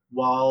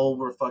while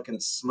we're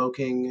fucking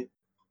smoking,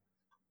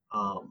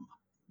 not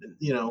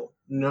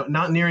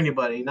near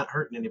anybody, not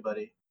hurting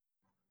anybody,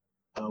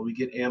 we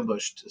get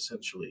ambushed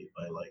essentially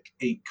by like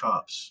 8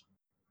 cops.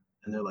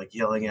 And they're like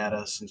yelling at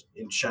us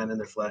and shining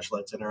their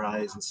flashlights in our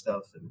eyes and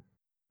stuff. And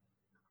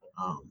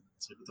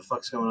it's like, what the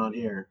fuck's going on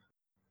here?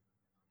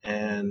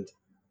 And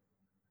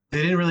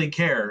they didn't really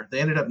care.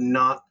 They ended up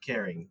not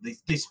caring.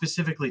 They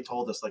specifically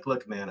told us, like,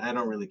 look, man, I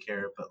don't really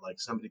care, but like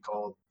somebody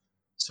called,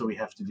 so we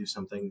have to do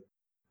something.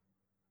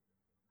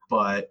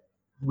 But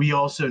we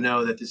also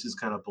know that this is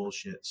kind of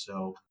bullshit,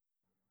 so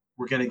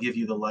we're going to give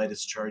you the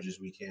lightest charges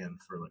we can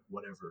for like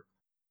whatever,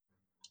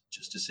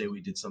 just to say we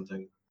did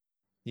something.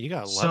 You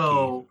got lucky.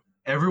 So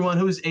everyone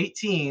who was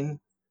 18,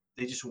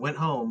 they just went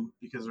home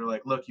because they're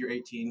like, look, you're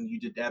 18,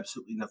 you did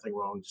absolutely nothing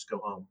wrong, just go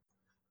home.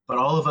 But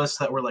all of us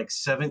that were like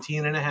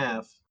 17 and a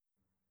half,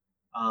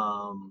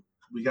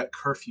 we got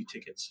curfew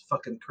tickets,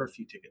 fucking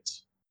curfew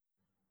tickets.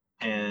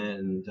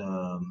 And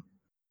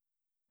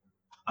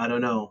I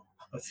don't know.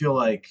 I feel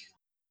like,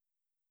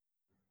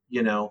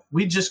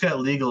 we just got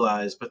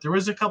legalized, but there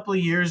was a couple of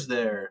years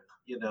there,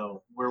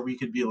 where we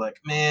could be like,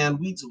 man,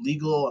 weed's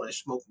illegal and I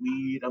smoke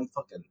weed. I'm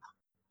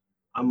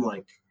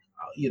like,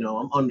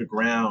 I'm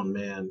underground,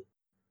 man.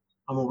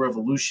 I'm a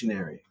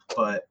revolutionary,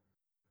 but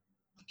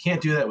you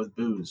can't do that with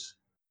booze.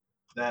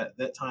 That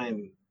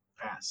time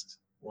passed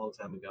a long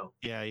time ago.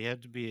 Yeah, you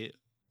had to be.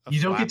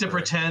 You don't get to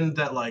pretend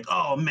that like,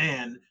 oh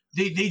man,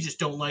 they just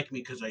don't like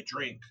me because I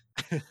drink.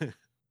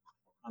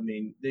 I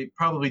mean, they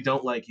probably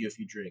don't like you if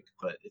you drink,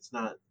 but it's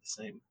not the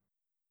same.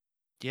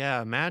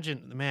 Yeah,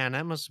 imagine, man,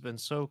 that must have been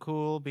so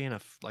cool being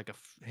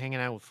hanging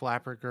out with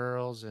flapper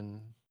girls and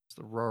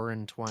the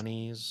roaring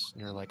 20s.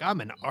 And you're like,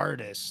 I'm an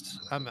artist.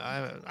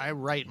 I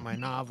write my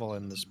novel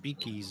in the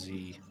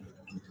speakeasy.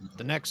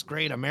 The next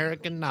great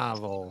American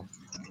novel.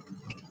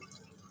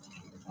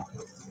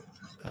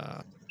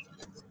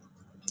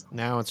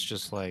 Now it's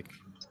just like,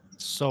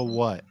 so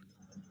what?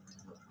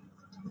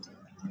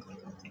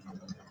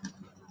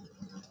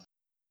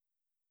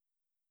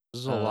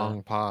 This is a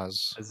long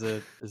pause. Is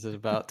it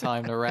about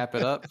time to wrap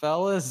it up,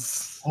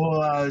 fellas? Oh,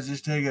 I was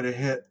just taking a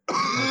hit.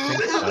 I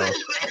think so.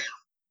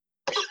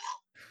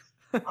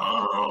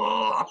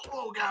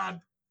 Oh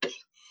God.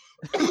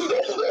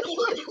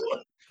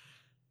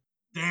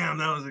 Damn,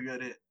 that was a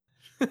good hit.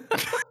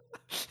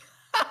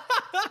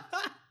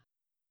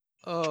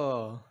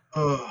 Oh,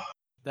 Oh,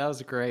 that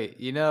was great.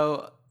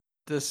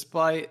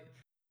 Despite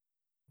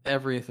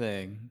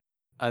everything,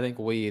 I think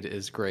weed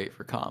is great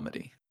for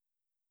comedy.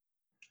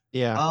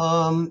 Yeah.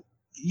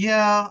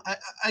 yeah,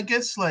 I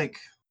guess like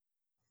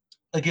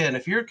again,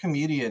 if you're a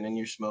comedian and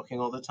you're smoking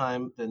all the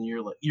time, then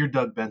you're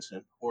Doug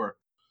Benson, or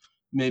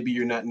maybe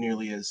you're not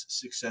nearly as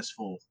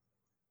successful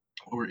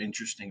or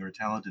interesting or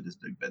talented as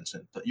Doug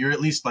Benson, but you're at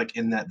least like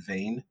in that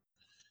vein.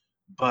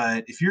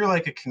 But if you're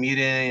like a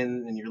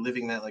comedian and you're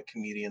living that like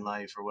comedian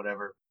life or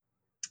whatever,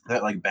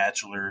 that like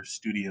bachelor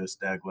studio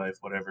stag life,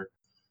 whatever,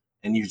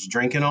 and you're just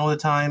drinking all the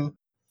time,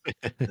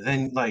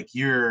 then like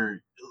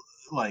your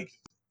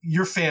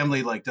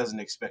family like doesn't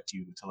expect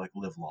you to like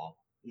live long.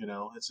 You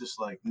know, it's just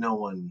like no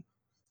one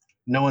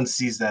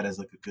sees that as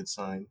like a good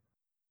sign.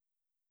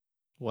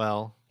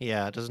 Well,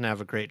 yeah, it doesn't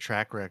have a great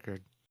track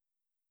record.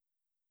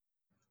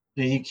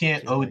 Yeah, you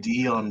can't Feel like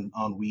OD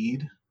on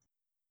weed.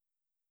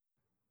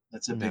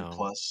 That's a big no.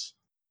 plus.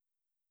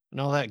 And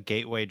all that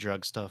gateway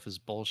drug stuff is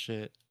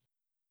bullshit.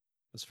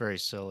 It's very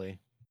silly.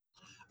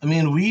 I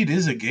mean, weed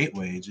is a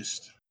gateway.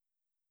 Just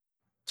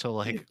To it,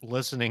 like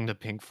listening to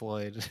Pink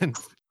Floyd and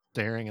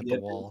staring at the yeah.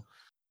 wall.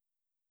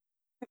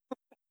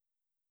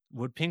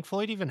 Would Pink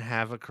Floyd even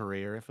have a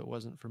career if it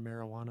wasn't for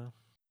marijuana?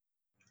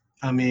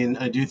 I mean,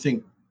 I do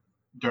think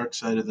Dark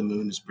Side of the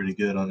Moon is pretty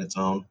good on its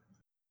own.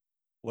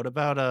 What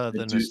about I the do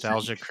think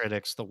nostalgia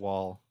critics, The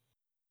Wall?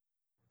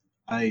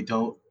 I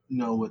don't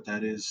know what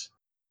that is.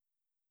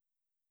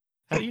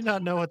 How do you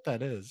not know what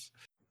that is?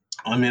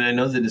 I mean, I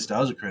know the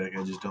Nostalgia Critic.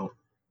 I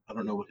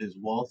don't know what his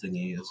wall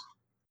thingy is.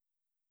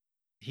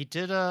 He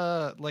did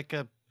a like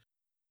a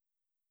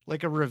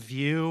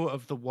review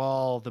of The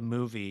Wall, the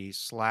movie,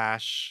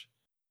 slash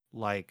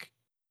like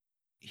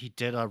he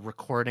did a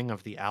recording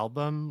of the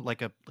album,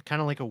 like a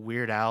kind of like a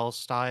Weird Al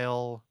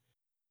style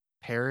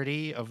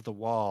parody of The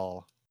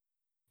Wall.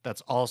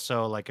 That's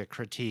also like a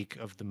critique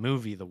of the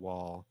movie The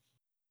Wall.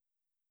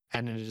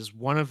 And it is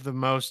one of the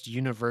most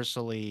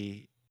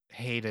universally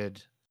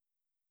hated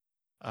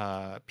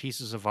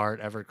pieces of art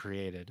ever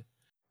created.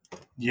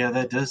 Yeah,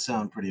 that does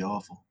sound pretty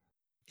awful.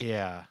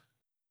 Yeah,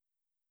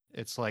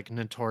 it's like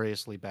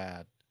notoriously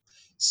bad.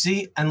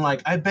 See, and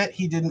like, I bet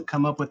he didn't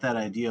come up with that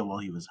idea while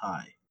he was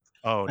high.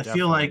 Oh, I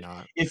feel definitely like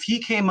not. if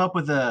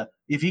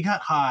he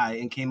got high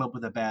and came up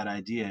with a bad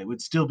idea, it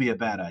would still be a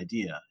bad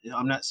idea.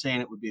 I'm not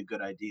saying it would be a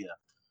good idea,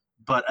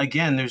 but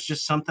again, there's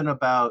just something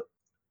about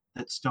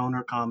that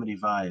stoner comedy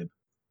vibe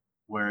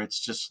where it's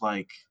just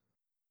like,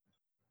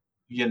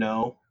 you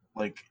know,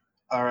 like,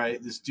 all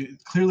right, this dude,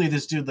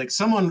 like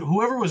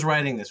whoever was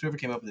writing this, whoever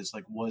came up with this,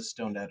 like, was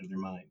stoned out of their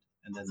mind,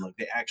 and then like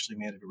they actually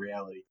made it a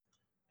reality,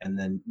 and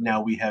then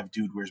now we have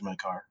Dude, Where's My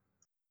Car?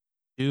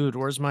 Dude,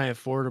 where's my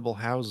affordable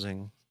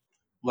housing?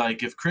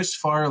 Like, if Chris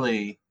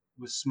Farley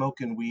was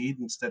smoking weed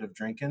instead of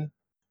drinking,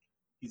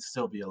 he'd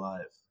still be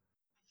alive.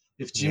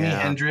 If Jimi Yeah,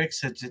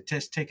 Hendrix had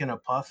just taken a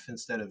puff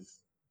instead of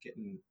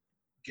getting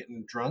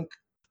getting drunk,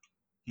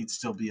 he'd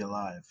still be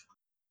alive.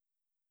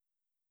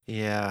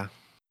 yeah.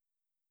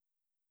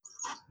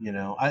 You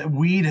know,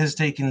 weed has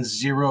taken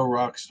zero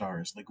rock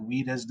stars. Like,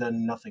 weed has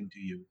done nothing to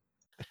you.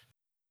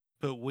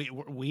 But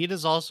weed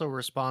is also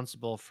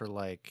responsible for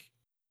like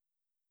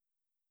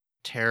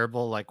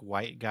terrible like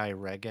white guy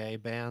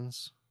reggae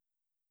bands,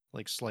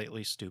 like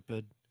Slightly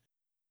Stupid.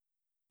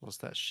 What's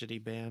that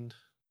shitty band?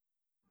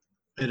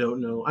 I don't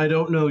know. I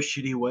don't know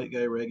shitty white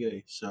guy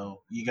reggae,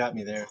 so you got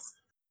me there.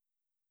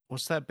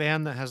 What's that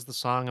band that has the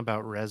song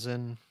about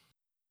resin?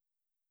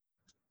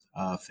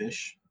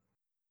 Fish.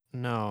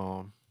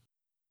 No.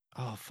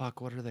 Oh fuck,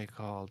 what are they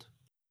called?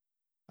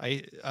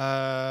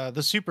 The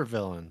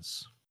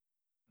Supervillains.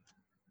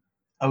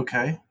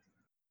 Okay.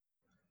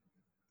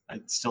 I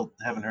still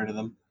haven't heard of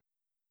them.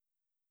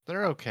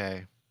 They're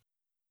okay.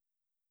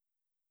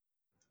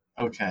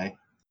 Okay.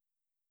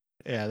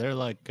 Yeah, they're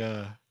like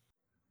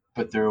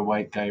But they're a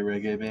white guy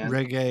reggae band.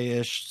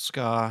 reggae-ish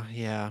ska,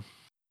 yeah.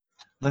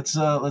 Let's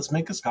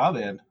make a ska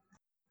band.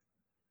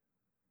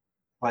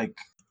 Like,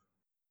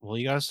 Well,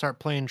 you got to start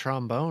playing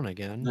trombone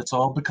again. let's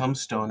all become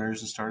stoners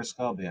and start a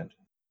ska band.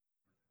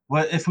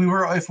 What if we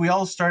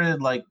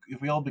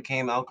all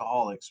became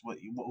alcoholics, what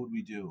would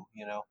we do?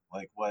 You know?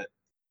 Like what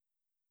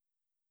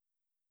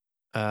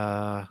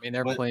Uh I mean,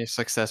 there are what plenty of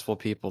successful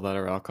people that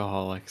are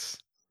alcoholics.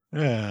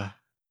 yeah.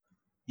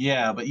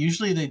 yeah, but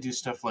usually they do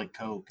stuff like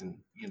coke, and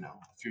you know,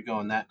 if you're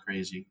going that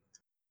crazy,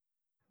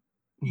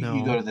 you go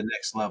No. to the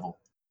next level.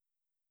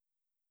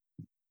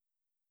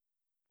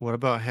 What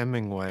about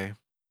Hemingway?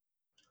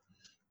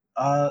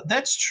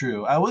 That's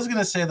true. I was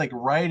gonna say like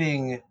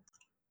writing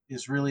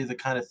is really the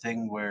kind of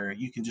thing where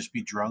you can just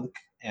be drunk,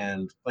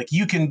 and like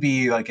you can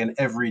be like an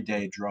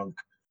everyday drunk,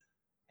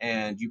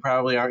 and you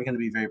probably aren't going to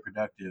be very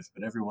productive,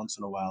 but every once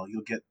in a while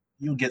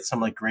you'll get some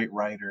like great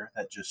writer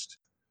that just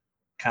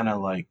kind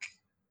of like,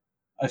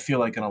 I feel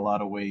like in a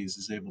lot of ways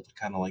is able to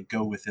kind of like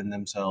go within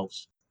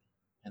themselves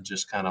and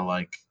just kind of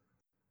like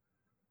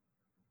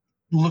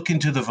look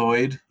into the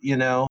void,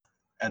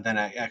 and then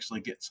I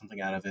actually get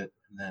something out of it,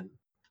 and then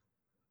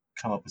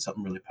come up with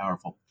something really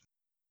powerful.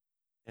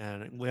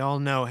 And we all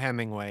know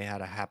Hemingway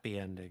had a happy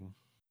ending.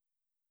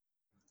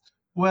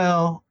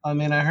 Well, I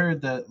mean, I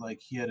heard that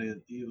like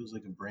it was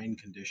like a brain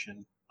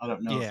condition. I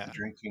don't know if Yeah. the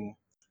drinking.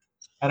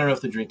 I don't know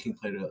if the drinking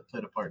played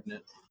a part in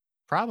it.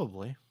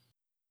 Probably.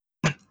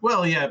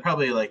 Well, yeah, it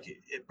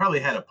probably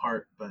had a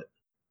part, but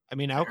I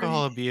mean,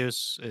 alcohol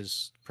abuse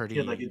is he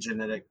had like a pretty.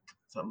 genetic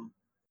something.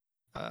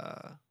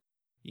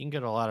 You can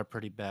get a lot of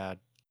pretty bad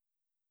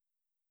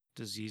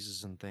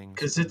diseases and things.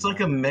 Because it's like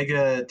a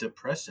mega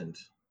depressant.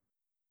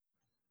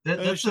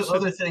 That's the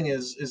other thing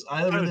is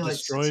I really like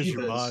destroys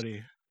your sativas.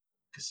 body.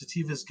 Because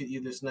sativas get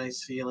you this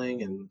nice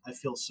feeling, and I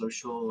feel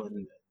social,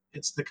 and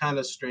it's the kind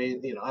of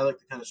strain, I like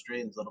the kind of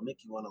strains that'll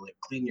make you want to like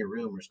clean your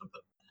room or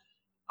something.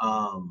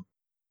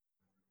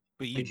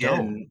 But you again,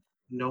 don't.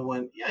 no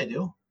one. Yeah, I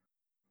do.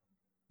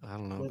 I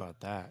don't know about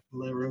that.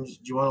 My rooms.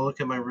 Do you want to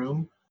look at my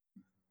room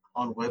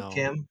on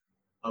webcam?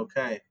 No.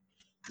 Okay,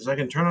 because I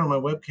can turn on my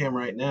webcam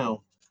right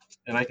now,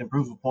 and I can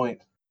prove a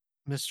point.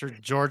 Mr.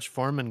 George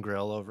Foreman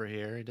grill over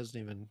here. He doesn't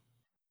even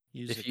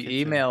use If the you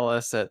kitchen. email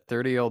us at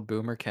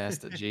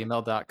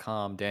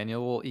 30oldboomercast@gmail.com,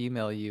 Daniel will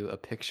email you a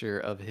picture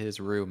of his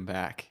room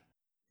back.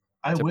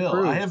 I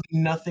will. I have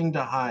nothing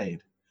to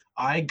hide.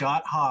 I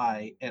got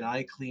high and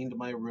I cleaned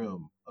my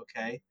room.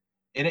 Okay,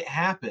 and it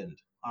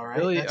happened. All right.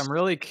 Really, I'm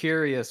really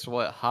curious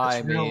what high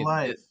real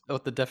life.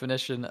 what the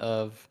definition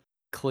of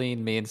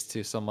clean means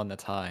to someone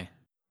that's high.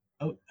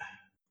 Oh,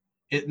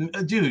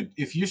 dude,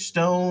 if you're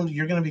stoned,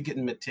 you're gonna be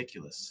getting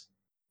meticulous.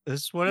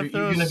 You're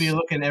gonna be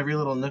looking every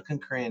little nook and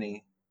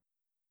cranny.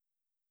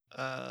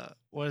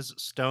 Was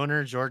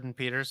Stoner Jordan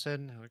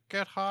Peterson?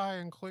 Get high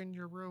and clean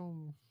your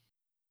room.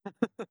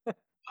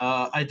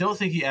 I don't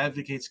think he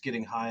advocates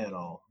getting high at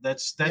all.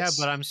 That's yeah,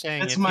 but I'm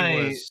saying that's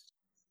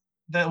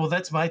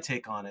that's my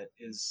take on it.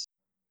 Is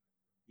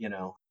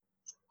gonna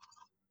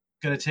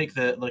take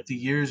the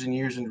years and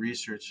years in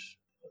research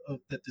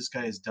that this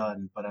guy has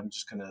done, but I'm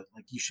just gonna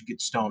you should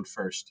get stoned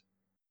first.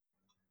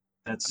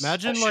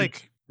 Imagine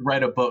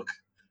write a book.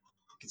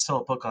 You could sell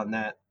a book on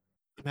that.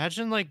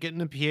 Imagine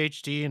getting a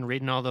PhD and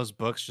reading all those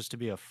books just to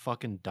be a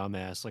fucking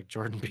dumbass like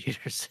Jordan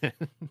Peterson.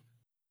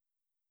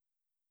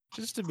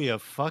 Just to be a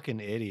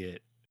fucking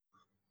idiot.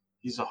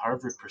 He's a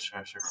Harvard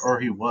professor, or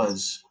he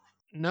was.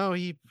 No,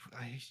 he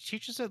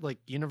teaches at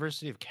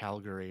University of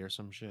Calgary or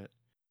some shit.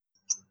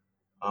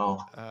 Oh.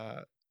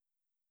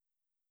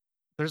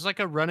 There's a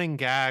running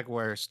gag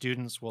where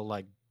students will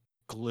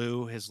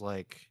glue his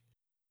the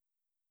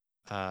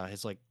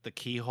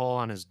keyhole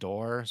on his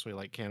door so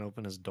he can't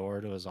open his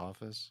door to his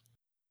office.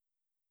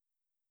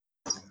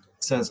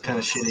 Sounds kind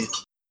of shitty.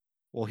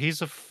 Well,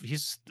 he's a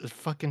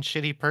fucking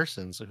shitty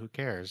person, so who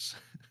cares?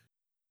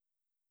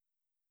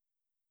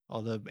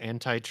 All the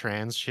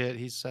anti-trans shit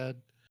he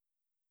said.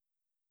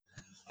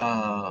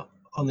 On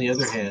the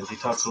other hand, he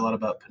talks a lot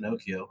about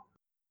Pinocchio.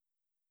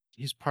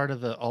 He's part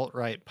of the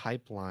alt-right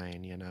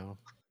pipeline,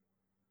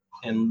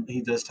 And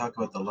he does talk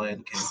about the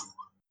Lion King.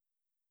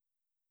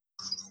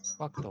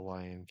 Fuck the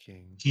Lion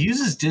King. He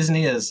uses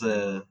Disney as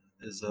a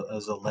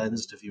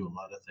lens to view a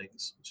lot of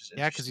things, which is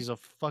because he's a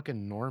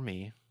fucking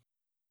normie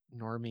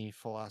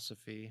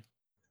philosophy.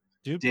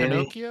 Dude, Danny,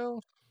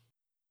 Pinocchio?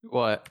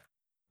 What?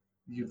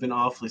 You've been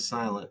awfully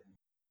silent.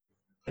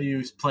 Are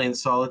you playing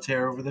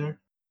solitaire over there?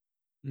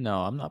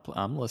 No, I'm not.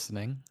 I'm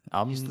listening.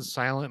 He's the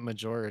silent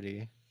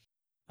majority.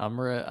 I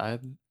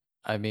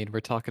mean, we're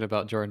talking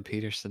about Jordan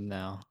Peterson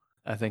now.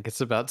 I think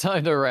it's about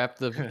time to wrap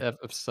the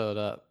episode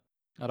up.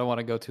 I don't want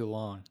to go too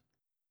long.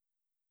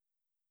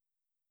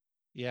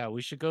 Yeah,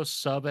 we should go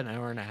sub an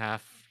hour and a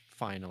half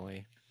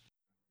finally.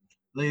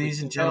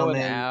 Ladies and gentlemen,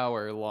 an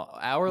hour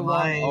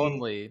long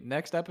only.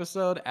 Next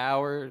episode,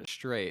 hour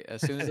straight.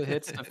 As soon as it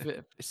hits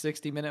the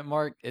 60-minute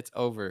mark, it's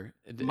over.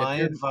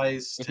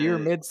 Advice if you're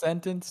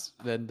mid-sentence,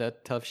 then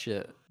that tough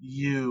shit.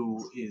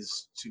 You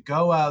is to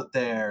go out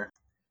there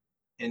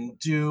and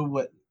do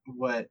what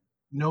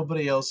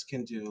nobody else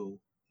can do.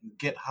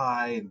 Get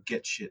high and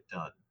get shit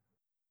done.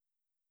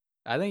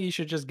 I think you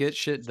should just get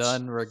shit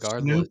done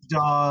regardless. Snoop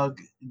Dogg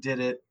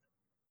did it.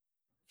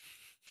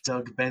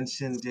 Doug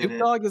Benson did it. Snoop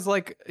Dogg is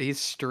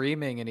he's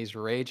streaming and he's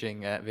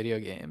raging at video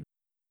games.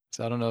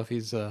 So I don't know if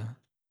he's Can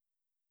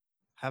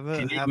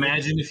you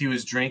imagine if he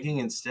was drinking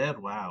instead?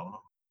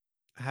 Wow.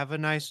 Have a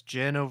nice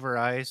gin over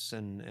ice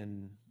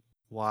and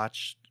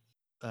watch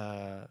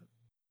Muppet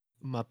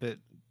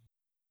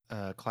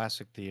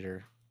Classic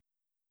Theater.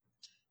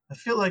 I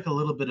feel like a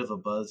little bit of a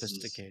buzz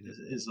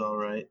is all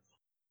right.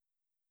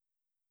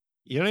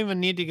 You don't even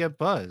need to get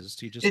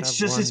buzzed.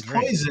 It's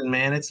poison,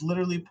 man. It's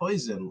literally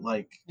poison.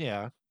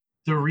 Yeah.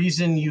 The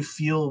reason you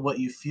feel what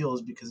you feel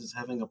is because it's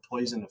having a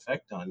poison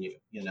effect on you,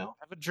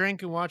 Have a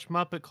drink and watch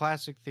Muppet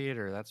Classic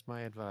Theater. That's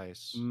my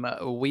advice.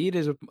 Weed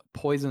is a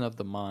poison of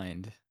the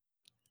mind.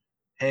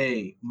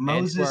 Hey,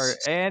 Moses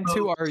and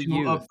to our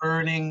youth. A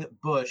burning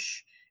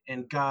bush,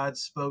 and God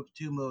spoke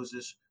to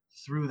Moses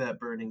through that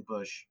burning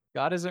bush.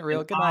 God isn't real.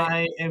 And Good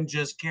night. I am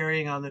just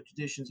carrying on the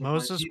traditions of my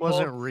Moses people.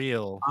 wasn't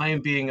real. I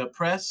am being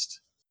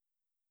oppressed.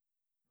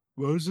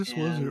 Moses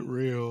wasn't And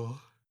real.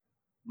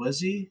 was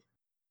he?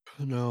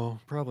 No,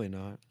 probably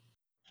not.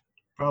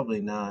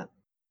 Probably not.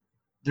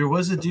 There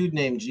was a dude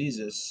named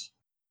Jesus,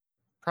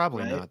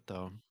 Probably right? not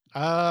though.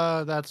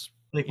 That's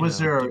Like, was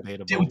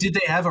debatable. did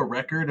they have a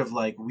record of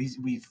like we've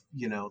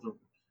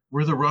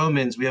we're the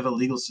Romans, we have a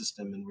legal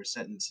system, and we're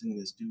sentencing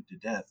this dude to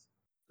death.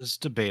 It's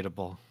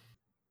debatable.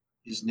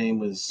 His name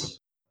was,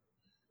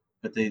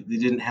 but they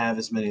didn't have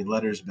as many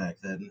letters back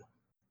then,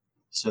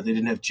 so they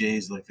didn't have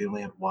J's, like they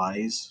only had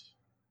Y's.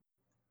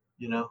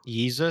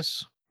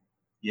 Jesus?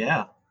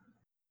 Yeah,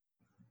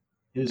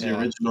 he was the Yeah.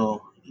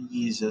 original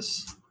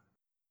Jesus.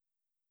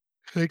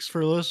 Thanks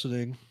for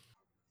listening.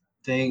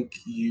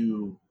 Thank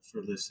you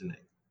for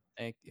listening.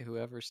 Thank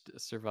whoever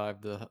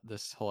survived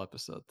this whole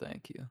episode.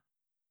 Thank you.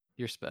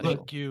 You're special.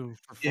 Thank you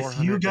for 400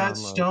 If you got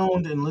downloads.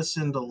 stoned and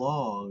listened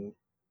along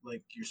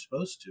like you're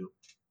supposed to,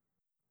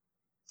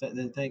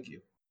 then thank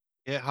you.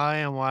 Get high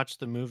and watch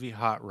the movie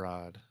Hot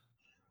Rod.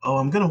 Oh,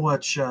 I'm gonna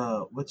watch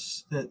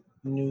what's that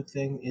new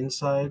thing,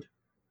 Inside?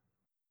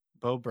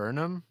 Bo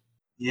Burnham?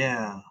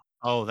 Yeah.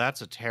 Oh,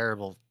 that's a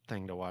terrible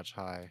thing to watch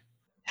high.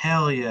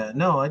 Hell yeah.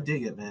 No, I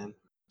dig it, man.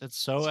 It's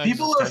so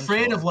People are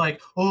afraid of existential.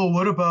 like, oh,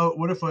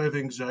 what if I have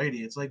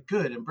anxiety? It's like,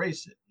 good,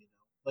 embrace it.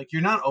 Like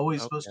you're not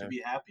always supposed to Okay.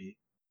 be happy.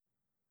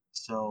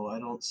 So I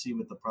don't see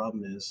what the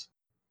problem is.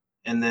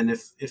 And then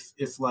if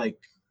like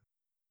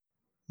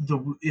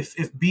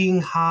if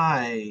being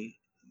high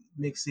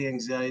makes the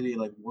anxiety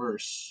like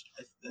worse,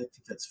 I think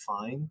that's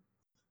fine.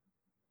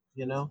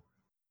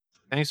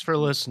 Thanks for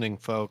listening,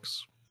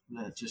 folks.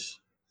 Not just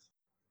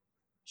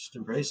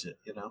embrace it.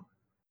 Good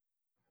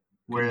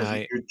Whereas if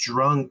night. you're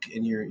drunk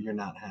and you're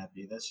not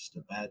happy, that's just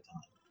a bad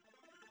time.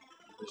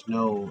 There's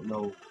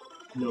no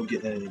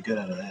getting anything good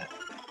out of that.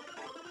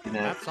 Good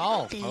night. That's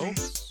all,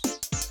 folks.